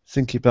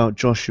thinking about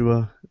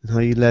Joshua and how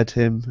you led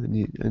him,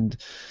 and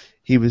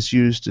he was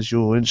used as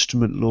your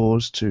instrument,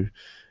 Lord, to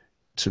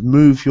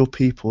move your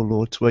people,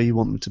 Lord, to where you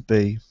want them to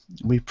be.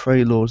 We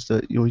pray, Lord,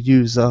 that you'll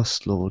use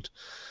us, Lord,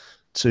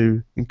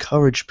 to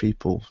encourage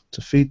people,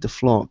 to feed the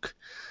flock,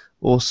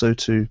 also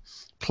to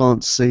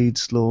plant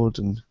seeds, Lord,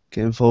 and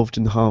get involved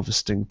in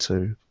harvesting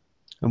too.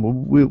 And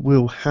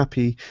we're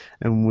happy,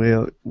 and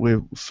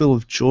we're full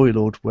of joy,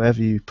 Lord,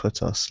 wherever you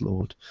put us,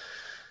 Lord.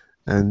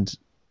 And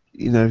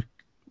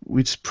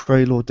we just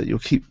pray, Lord, that you'll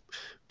keep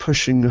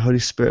pushing the Holy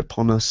Spirit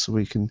upon us so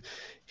we can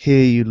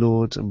hear you,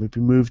 Lord, and we'll be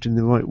moved in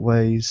the right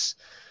ways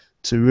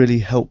to really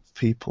help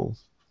people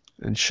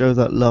and show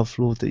that love,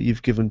 Lord, that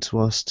you've given to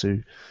us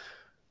to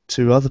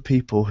other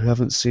people who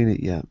haven't seen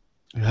it yet,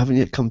 who haven't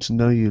yet come to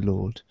know you,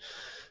 Lord,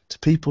 to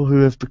people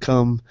who have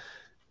become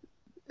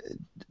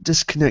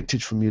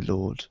disconnected from you,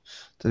 Lord,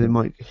 that they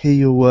might hear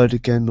your word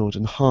again, Lord,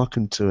 and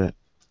hearken to it,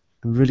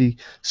 and really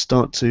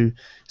start to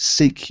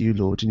seek you,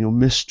 Lord, in your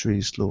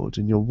mysteries, Lord,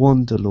 in your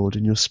wonder, Lord,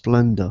 in your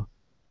splendor.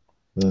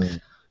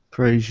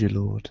 Praise you,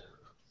 Lord.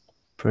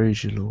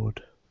 Praise you,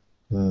 Lord.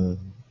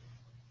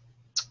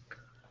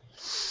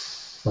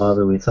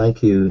 Father, we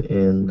thank you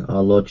in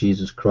our Lord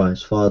Jesus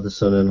Christ, Father,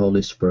 Son, and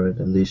Holy Spirit,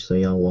 and these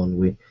three are one.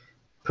 We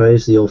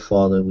praise thee, O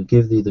Father. We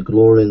give thee the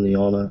glory and the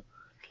honor.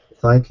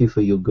 Thank you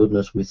for your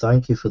goodness. We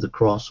thank you for the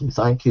cross. We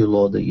thank you,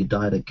 Lord, that you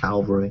died at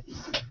Calvary.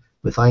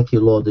 We thank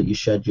you, Lord, that you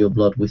shed your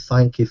blood. We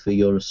thank you for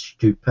your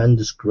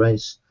stupendous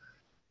grace,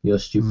 your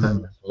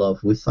stupendous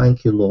love. We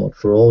thank you, Lord,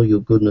 for all your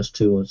goodness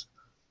to us.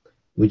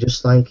 We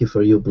just thank you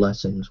for your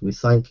blessings. We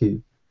thank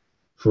you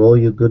for all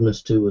your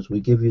goodness to us. We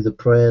give you the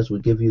praise. We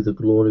give you the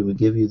glory. We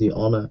give you the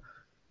honor.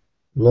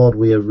 Lord,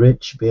 we are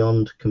rich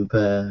beyond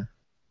compare.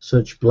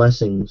 Such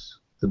blessings,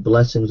 the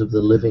blessings of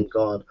the living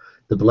God,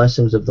 the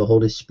blessings of the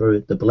Holy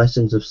Spirit, the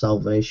blessings of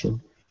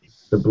salvation,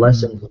 the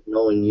blessings of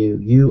knowing you.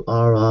 You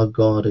are our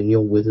God, and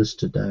you're with us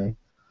today.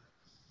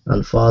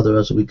 And Father,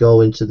 as we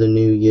go into the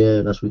new year,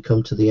 and as we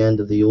come to the end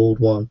of the old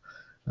one,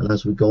 and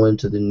as we go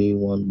into the new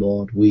one,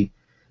 Lord, we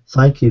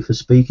thank you for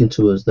speaking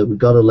to us that we've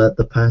got to let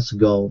the past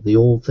go, the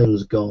old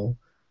things go.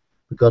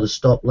 We've got to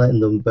stop letting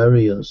them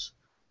bury us,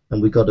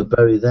 and we've got to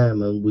bury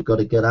them, and we've got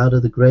to get out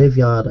of the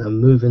graveyard and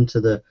move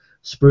into the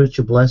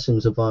spiritual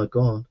blessings of our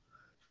God.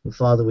 And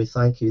Father, we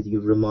thank you that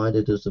you've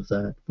reminded us of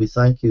that. We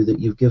thank you that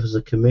you've given us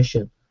a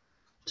commission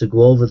to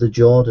go over the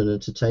Jordan and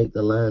to take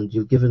the land.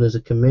 You've given us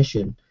a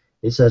commission.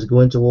 It says, go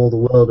into all the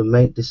world and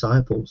make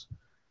disciples.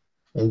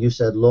 And you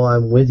said, Lord,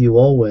 I'm with you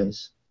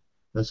always.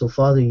 And so,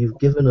 Father, you've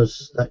given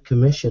us that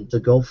commission to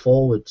go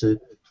forward, to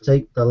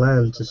take the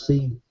land, to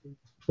see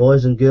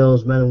boys and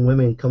girls, men and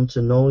women come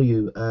to know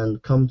you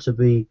and come to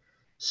be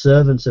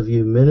servants of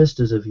you,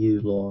 ministers of you,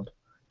 Lord,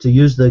 to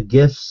use their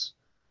gifts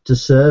to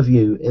serve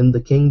you in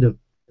the kingdom.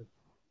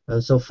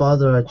 And so,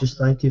 Father, I just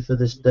thank you for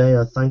this day.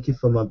 I thank you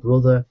for my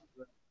brother.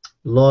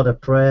 Lord, I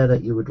pray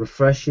that you would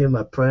refresh him.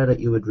 I pray that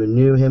you would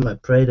renew him. I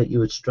pray that you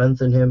would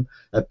strengthen him.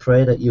 I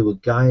pray that you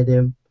would guide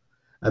him.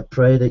 I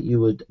pray that you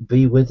would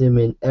be with him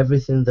in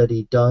everything that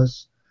he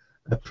does.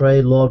 I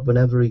pray, Lord,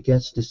 whenever he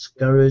gets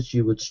discouraged,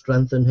 you would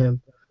strengthen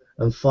him.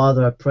 And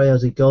Father, I pray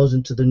as he goes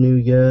into the new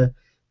year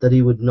that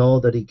he would know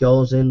that he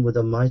goes in with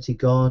a mighty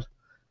God,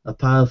 a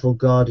powerful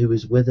God who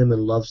is with him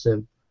and loves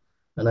him.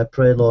 And I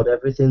pray, Lord,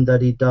 everything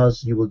that he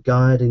does, you will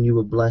guide and you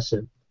will bless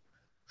him.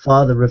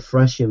 Father,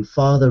 refresh him.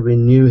 Father,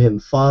 renew him.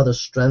 Father,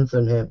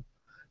 strengthen him.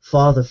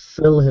 Father,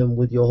 fill him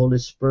with your Holy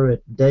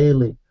Spirit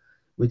daily,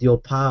 with your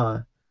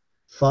power.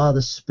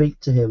 Father, speak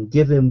to him.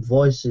 Give him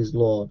voices,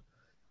 Lord.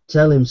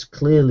 Tell him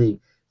clearly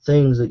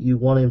things that you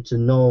want him to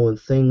know and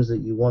things that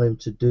you want him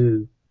to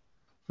do.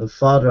 And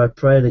Father, I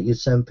pray that you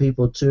send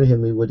people to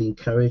him who would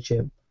encourage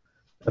him.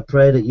 I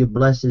pray that you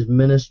bless his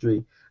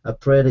ministry. I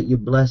pray that you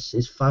bless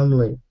his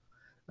family.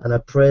 And I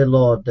pray,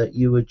 Lord, that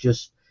you would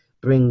just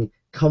bring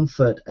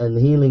comfort and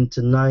healing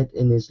tonight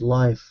in his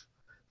life.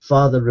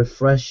 Father,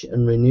 refresh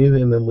and renew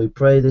him. And we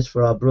pray this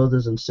for our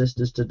brothers and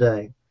sisters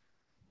today.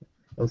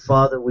 And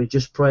Father, we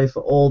just pray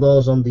for all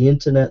those on the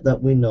internet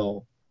that we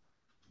know,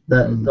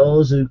 that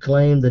those who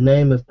claim the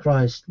name of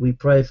Christ, we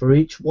pray for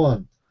each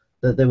one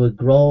that they would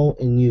grow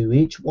in you,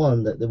 each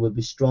one that they would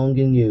be strong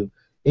in you,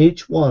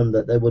 each one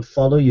that they would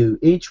follow you,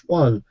 each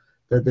one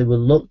that they would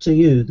look to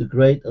you, the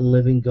great and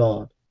living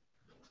God.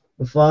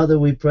 And Father,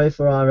 we pray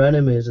for our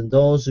enemies and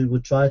those who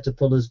would try to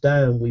pull us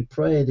down. We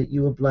pray that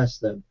you would bless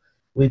them.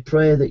 We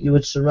pray that you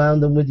would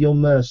surround them with your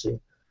mercy.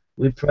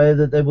 We pray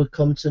that they would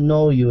come to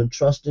know you and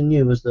trust in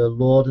you as their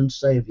Lord and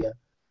Savior.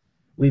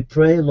 We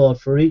pray, Lord,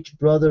 for each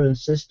brother and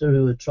sister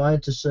who are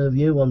trying to serve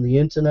you on the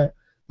internet,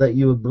 that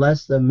you would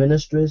bless their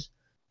ministries,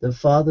 that,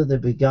 Father, they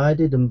be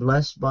guided and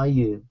blessed by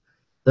you,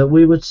 that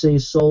we would see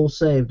souls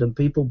saved and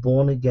people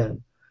born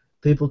again,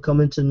 people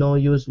coming to know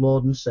you as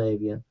Lord and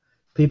Savior,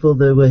 people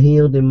that were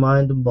healed in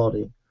mind and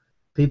body,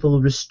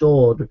 people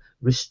restored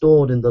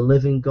in the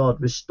living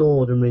God,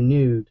 restored and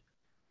renewed.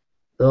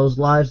 Those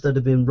lives that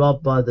have been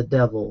robbed by the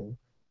devil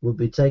will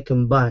be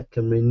taken back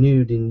and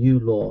renewed in you,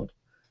 Lord,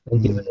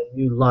 and given a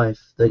new life,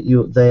 that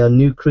they are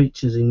new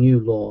creatures in you,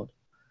 Lord.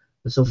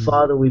 And so,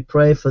 Father, we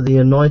pray for the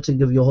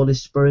anointing of your Holy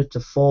Spirit to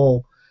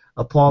fall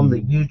upon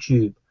the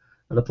YouTube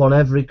and upon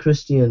every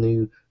Christian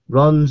who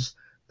runs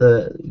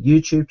the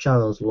YouTube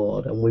channels,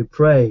 Lord. And we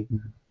pray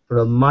for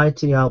a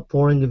mighty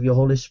outpouring of your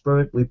Holy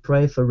Spirit. We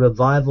pray for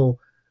revival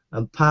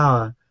and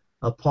power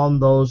upon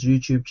those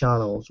YouTube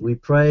channels. We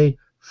pray,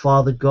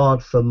 Father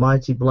God, for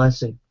mighty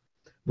blessing.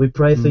 We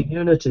pray for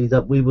unity,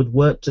 that we would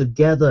work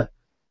together,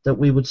 that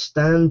we would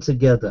stand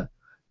together,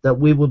 that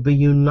we would be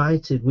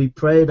united. We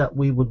pray that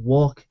we would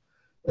walk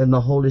in the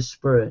Holy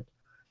Spirit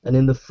and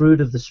in the fruit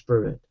of the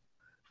Spirit.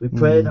 We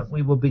pray that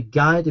we will be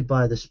guided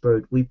by the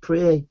Spirit. We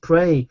pray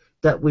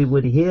that we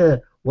would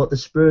hear what the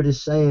Spirit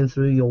is saying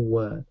through your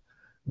word.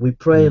 We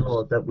pray,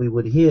 Lord, that we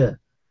would hear.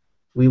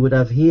 We would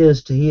have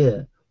ears to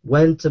hear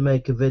when to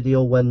make a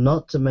video, when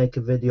not to make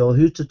a video,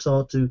 who to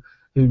talk to,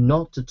 who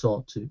not to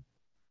talk to.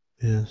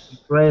 Yes. We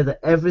pray that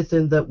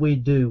everything that we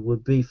do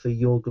would be for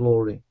your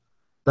glory.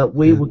 That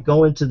we would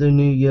go into the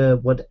new year,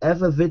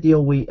 whatever video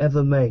we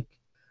ever make,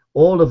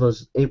 all of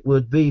us, it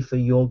would be for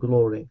your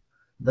glory.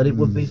 That it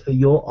would be for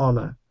your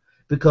honor.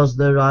 Because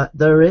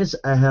there is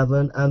a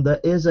heaven and there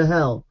is a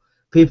hell.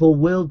 People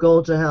will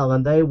go to hell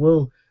and they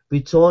will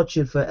be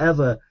tortured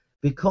forever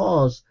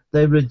because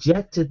they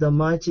rejected the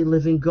mighty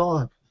living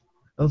God.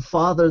 And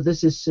Father,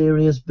 this is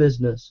serious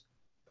business.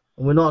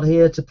 And we're not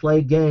here to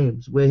play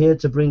games. We're here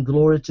to bring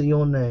glory to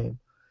your name.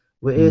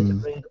 We're here to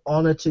bring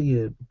honor to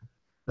you.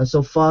 And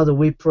so, Father,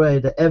 we pray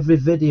that every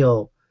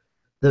video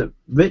that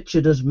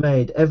Richard has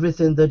made,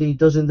 everything that he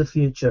does in the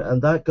future,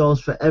 and that goes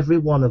for every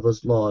one of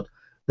us, Lord,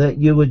 that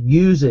you would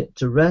use it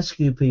to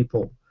rescue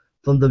people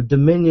from the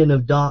dominion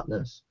of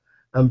darkness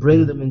and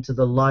bring them into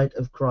the light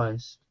of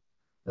Christ.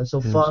 And so,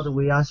 Father,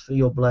 we ask for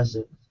your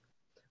blessing.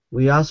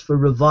 We ask for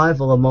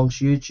revival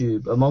amongst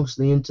YouTube, amongst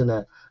the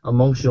internet,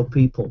 amongst your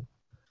people.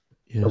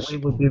 That we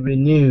would be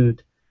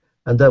renewed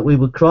and that we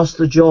would cross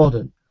the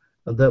Jordan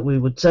and that we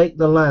would take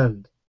the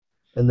land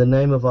in the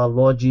name of our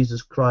Lord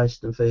Jesus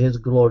Christ and for his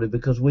glory,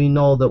 because we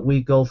know that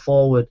we go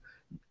forward.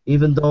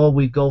 Even though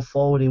we go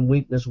forward in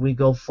weakness, we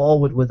go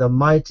forward with a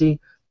mighty,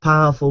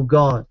 powerful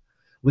God.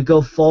 We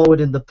go forward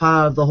in the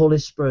power of the Holy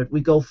Spirit. We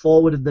go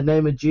forward in the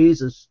name of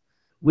Jesus.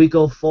 We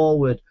go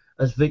forward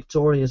as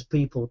victorious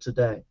people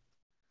today.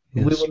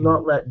 We will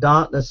not let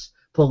darkness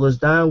pull us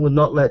down. We will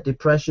not let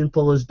depression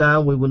pull us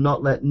down. We will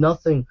not let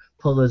nothing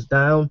pull us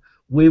down.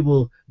 We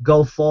will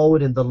go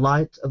forward in the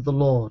light of the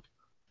Lord.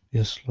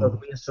 Yes, Lord.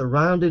 We are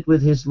surrounded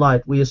with his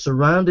light. We are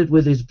surrounded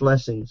with his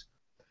blessings.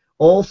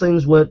 All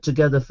things work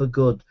together for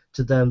good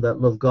to them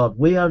that love God.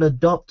 We are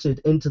adopted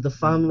into the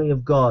family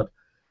of God.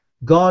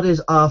 God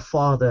is our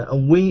Father,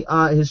 and we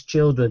are his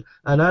children.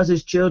 And as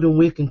his children,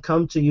 we can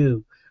come to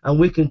you, and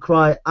we can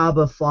cry,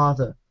 Abba,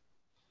 Father.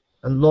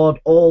 And Lord,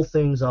 all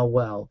things are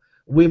well.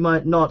 We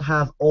might not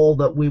have all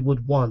that we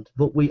would want,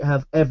 but we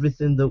have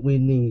everything that we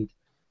need.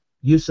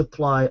 You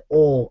supply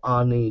all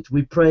our needs.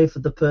 We pray for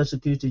the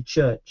persecuted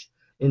church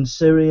in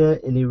Syria,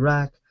 in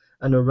Iraq,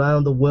 and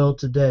around the world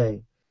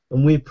today.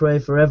 And we pray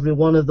for every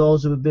one of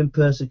those who have been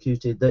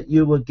persecuted, that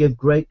you will give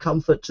great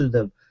comfort to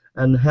them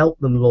and help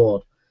them,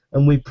 Lord.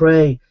 And we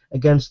pray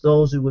against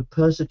those who would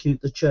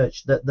persecute the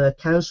church, that their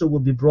counsel will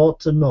be brought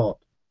to naught.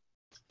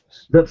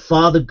 That,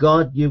 Father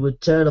God, you would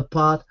tear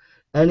apart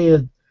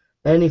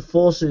any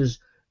forces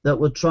that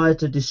would try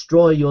to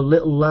destroy your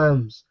little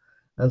lambs.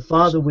 And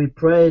Father, we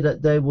pray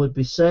that they would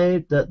be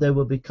saved, that they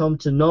will become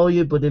to know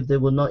you, but if they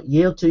will not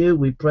yield to you,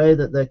 we pray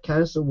that their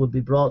counsel will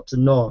be brought to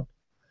naught.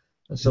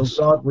 And so, Yes.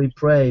 God, we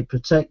pray,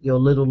 protect your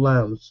little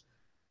lambs.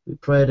 We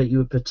pray that you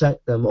would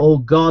protect them. Oh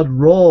God,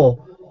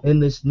 roar in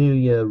this new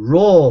year.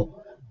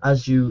 Roar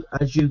as you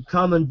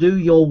come and do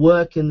your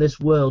work in this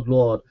world,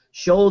 Lord.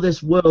 Show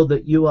this world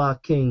that you are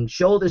King.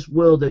 Show this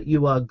world that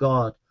you are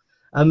God.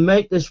 And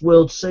make this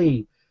world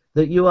see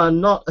that you are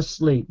not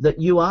asleep, that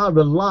you are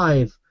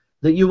alive,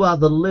 that you are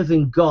the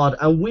living God.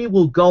 And we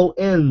will go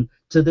in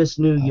to this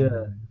new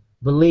year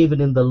believing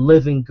in the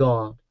living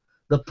God,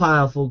 the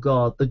powerful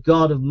God, the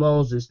God of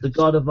Moses, the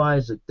God of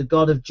Isaac, the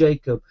God of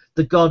Jacob,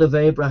 the God of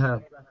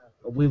Abraham.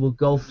 We will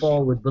go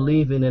forward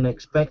believing and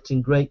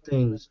expecting great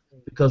things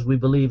because we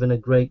believe in a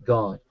great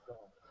God.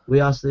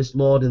 We ask this,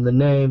 Lord, in the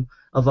name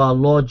of our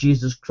Lord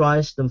Jesus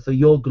Christ, and for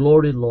your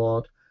glory,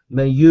 Lord.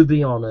 May you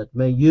be honored.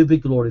 May you be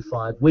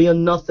glorified. We are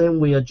nothing.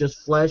 We are just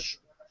flesh.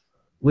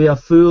 We are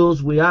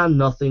fools. We are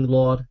nothing,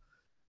 Lord,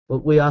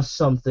 but we are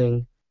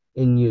something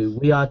in you.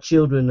 We are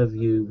children of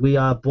you. We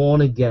are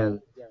born again.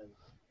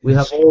 We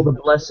have Yes. all the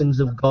blessings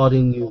of God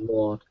in you,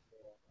 Lord.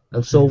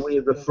 And so we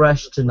are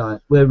refreshed tonight.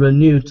 We're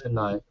renewed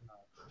tonight.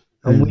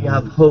 And we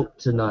have Amen. hope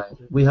tonight.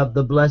 We have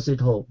the blessed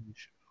hope.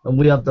 And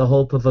we have the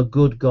hope of a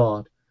good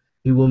God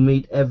who will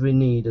meet every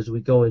need as we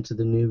go into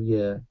the new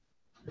year.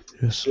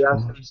 Yes, We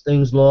ask Lord. these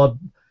things, Lord,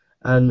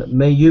 and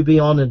may you be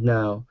honored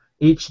now,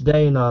 each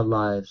day in our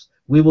lives.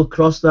 We will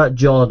cross that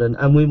Jordan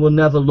and we will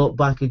never look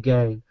back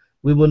again.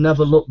 We will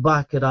never look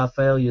back at our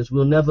failures.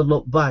 We'll never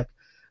look back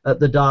at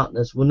the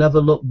darkness. We'll never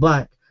look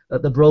back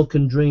at the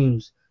broken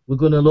dreams. We're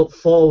going to look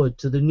forward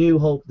to the new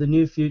hope, the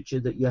new future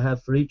that you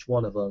have for each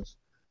one of us.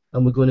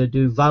 And we're going to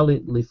do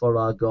valiantly for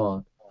our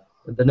God.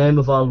 In the name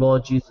of our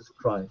Lord Jesus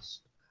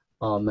Christ.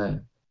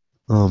 Amen.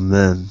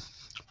 Amen.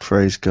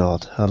 Praise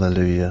God.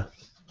 Hallelujah.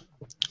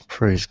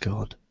 Praise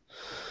God.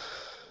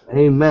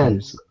 Amen.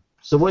 Praise.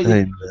 So what you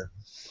Amen.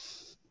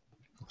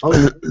 Oh,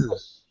 it's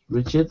Christmas,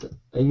 Richard.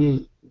 Are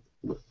you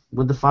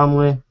with the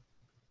family?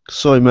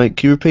 Sorry, mate.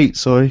 Can you repeat?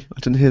 Sorry, I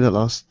didn't hear that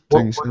last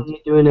thing you What said. are you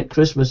doing at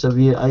Christmas? Are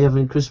you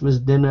having Christmas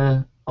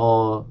dinner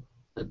or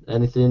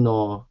anything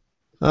or?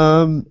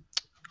 Um,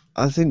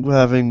 I think we're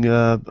having.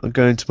 I'm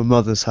going to my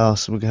mother's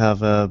house and we're gonna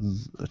have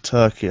a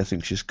turkey. I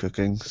think she's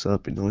cooking, so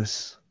that'd be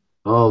nice.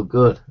 Oh,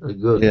 good,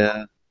 good.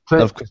 Yeah, Pray,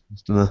 love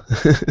Christmas dinner.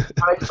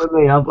 pray for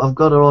me. I've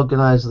got to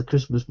organise the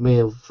Christmas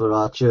meal for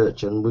our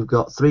church, and we've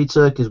got 3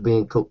 turkeys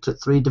being cooked at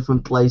 3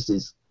 different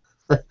places.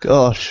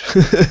 Gosh.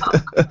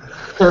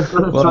 I'm going to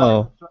try and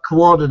Wow.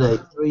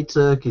 coordinate 3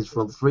 turkeys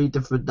from 3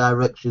 different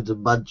directions of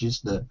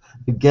Manchester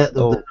and get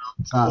them there Oh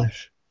on time.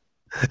 gosh.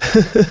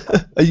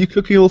 Are you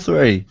cooking all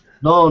three?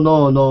 No,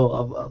 no,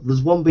 no.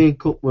 There's one being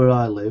cooked where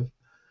I live.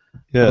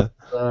 But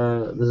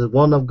Yeah. there's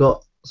one I've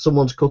got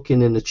someone's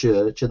cooking in the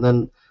church, and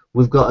then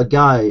we've got a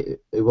guy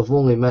who I've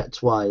only met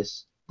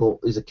twice, but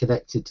is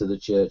connected to the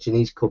church, and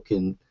he's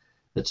cooking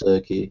the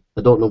turkey.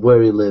 I don't know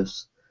where he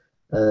lives,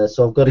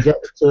 so I've got to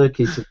get the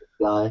turkey to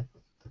the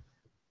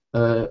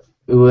guy,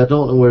 who I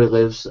don't know where he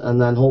lives, and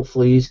then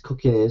hopefully he's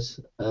cooking his,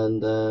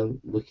 and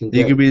we can You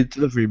get can be a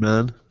delivery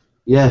man.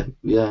 yeah,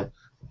 yeah.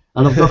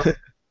 And I've got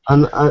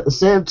and at the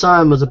same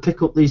time as I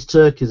pick up these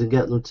turkeys and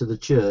get them to the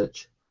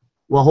church,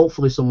 well,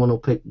 hopefully someone will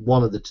pick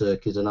one of the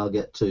turkeys and I'll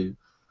get 2.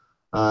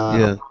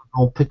 Yeah.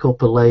 I'll pick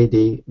up a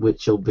lady,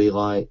 which will be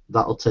like,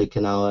 that'll take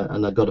an hour,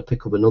 and I've got to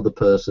pick up another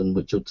person,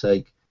 which will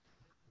take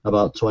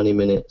about 20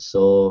 minutes,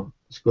 so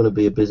it's going to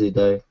be a busy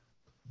day.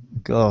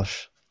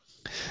 Gosh.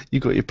 You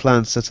got your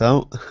plan set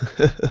out.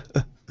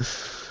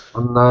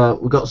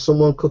 And we've got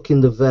someone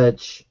cooking the veg.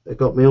 I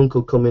got my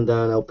uncle coming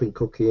down helping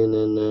cooking,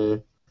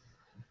 and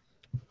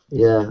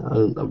yeah,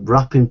 I'm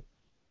wrapping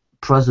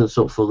presents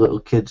up for little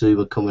kids who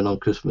were coming on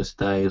Christmas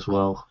Day as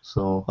well,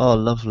 so Oh,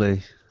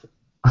 lovely.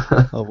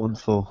 Oh,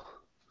 wonderful.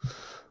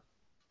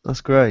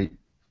 That's great.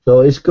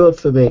 so it's good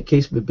for me, it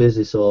keeps me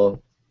busy,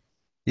 so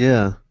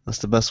Yeah, that's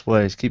the best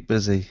way. To keep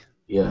busy.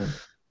 yeah.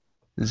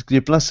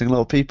 You're blessing a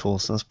lot of people,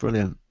 so that's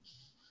brilliant.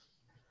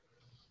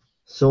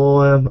 So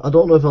I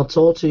don't know if I'll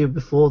talk to you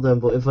before then,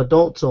 but if I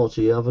don't talk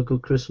to you, have a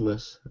good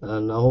Christmas,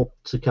 and I hope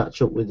to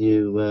catch up with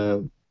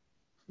you,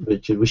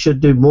 Richard. We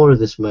should do more of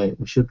this, mate.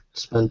 We should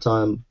spend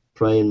time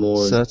praying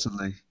more and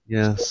Certainly.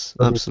 Yes,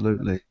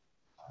 absolutely.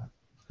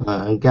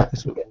 and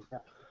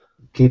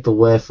keep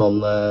away from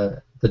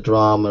the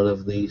drama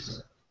of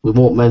these. We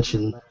won't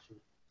mention.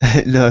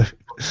 No,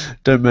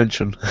 don't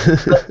mention.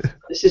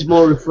 This is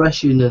more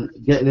refreshing than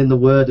getting in the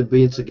Word and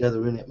being together,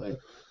 isn't it, mate?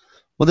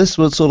 Well, this is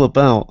what it's all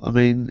about. I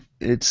mean,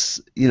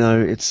 it's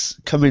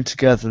coming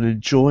together and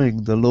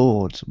enjoying the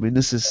Lord. I mean,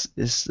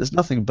 there's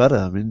nothing better.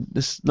 I mean,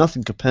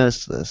 nothing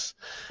compares to this.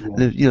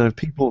 Yeah. And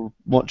people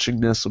watching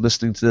this or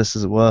listening to this,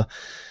 as it were,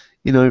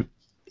 you know,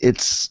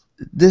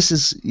 this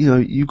is,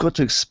 you've got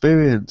to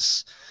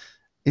experience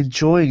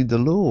enjoying the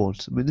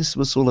Lord. I mean, this is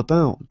what it's all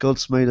about.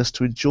 God's made us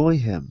to enjoy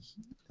Him,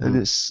 and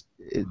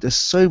Mm. there's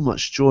so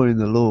much joy in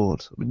the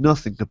Lord. I mean,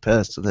 nothing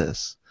compares to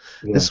this.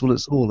 This Yeah, is what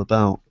it's all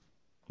about.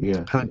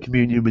 yeah, Having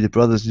communion with your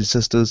brothers and your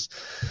sisters,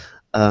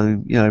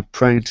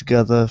 praying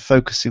together,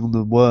 focusing on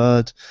the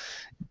Word,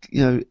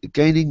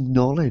 gaining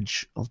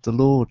knowledge of the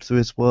Lord through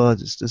His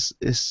Word.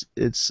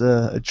 It's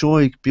a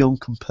joy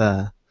beyond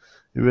compare.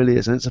 It really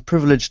is, and it's a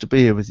privilege to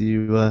be here with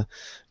you,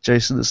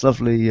 Jason. It's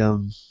lovely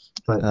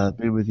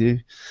being with you,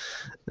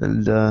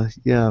 and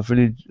I've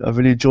really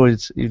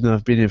enjoyed, even though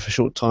I've been here for a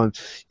short time.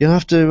 You'll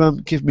have to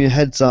give me a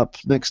heads up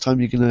next time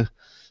you're gonna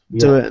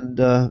do it, and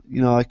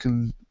I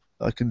can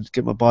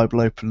get my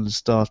Bible open and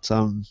start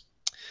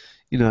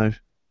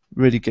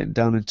really getting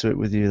down into it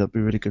with you. That'd be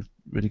a really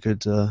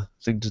good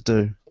thing to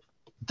do.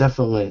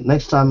 Definitely.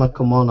 Next time I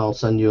come on, I'll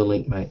send you a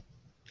link, mate.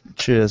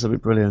 Cheers, that'd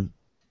be brilliant.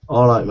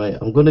 All right, mate.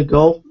 I'm going to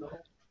go.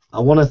 I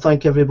want to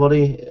thank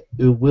everybody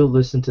who will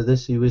listen to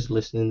this, who is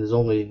listening. There's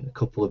only a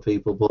couple of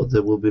people, but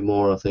there will be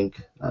more, I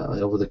think,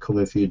 over the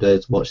coming few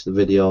days to watch the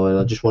video. And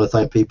I just want to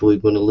thank people who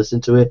are going to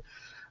listen to it.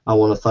 I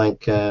want to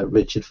thank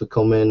Richard for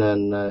coming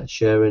and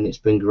sharing. It's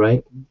been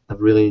great. I've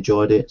really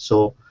enjoyed it.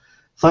 So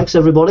thanks,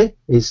 everybody.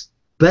 It's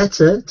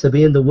better to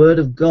be in the Word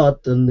of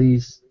God than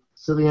these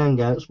silly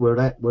hangouts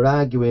where we're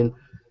arguing,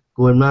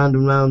 going round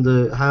and round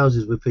the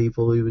houses with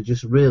people who were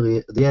just really,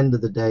 at the end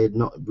of the day,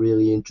 not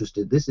really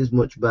interested. This is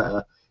much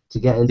better to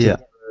get into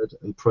the Word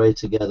and pray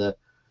together.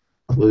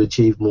 We'll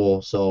achieve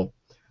more. So,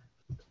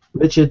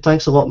 Richard,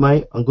 thanks a lot,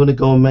 mate. I'm going to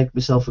go and make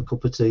myself a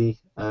cup of tea,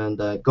 and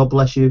God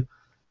bless you.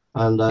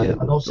 And if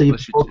I don't see you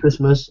before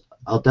Christmas,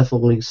 I'll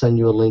definitely send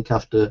you a link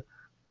after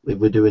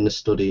we're doing the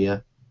study, yeah?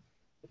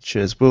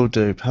 Cheers, will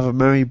do. Have a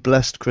merry,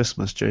 blessed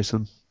Christmas,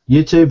 Jason.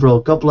 You too, bro.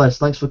 God bless.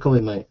 Thanks for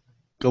coming, mate.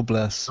 God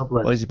bless. God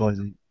bless. Bye.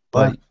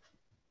 Bye.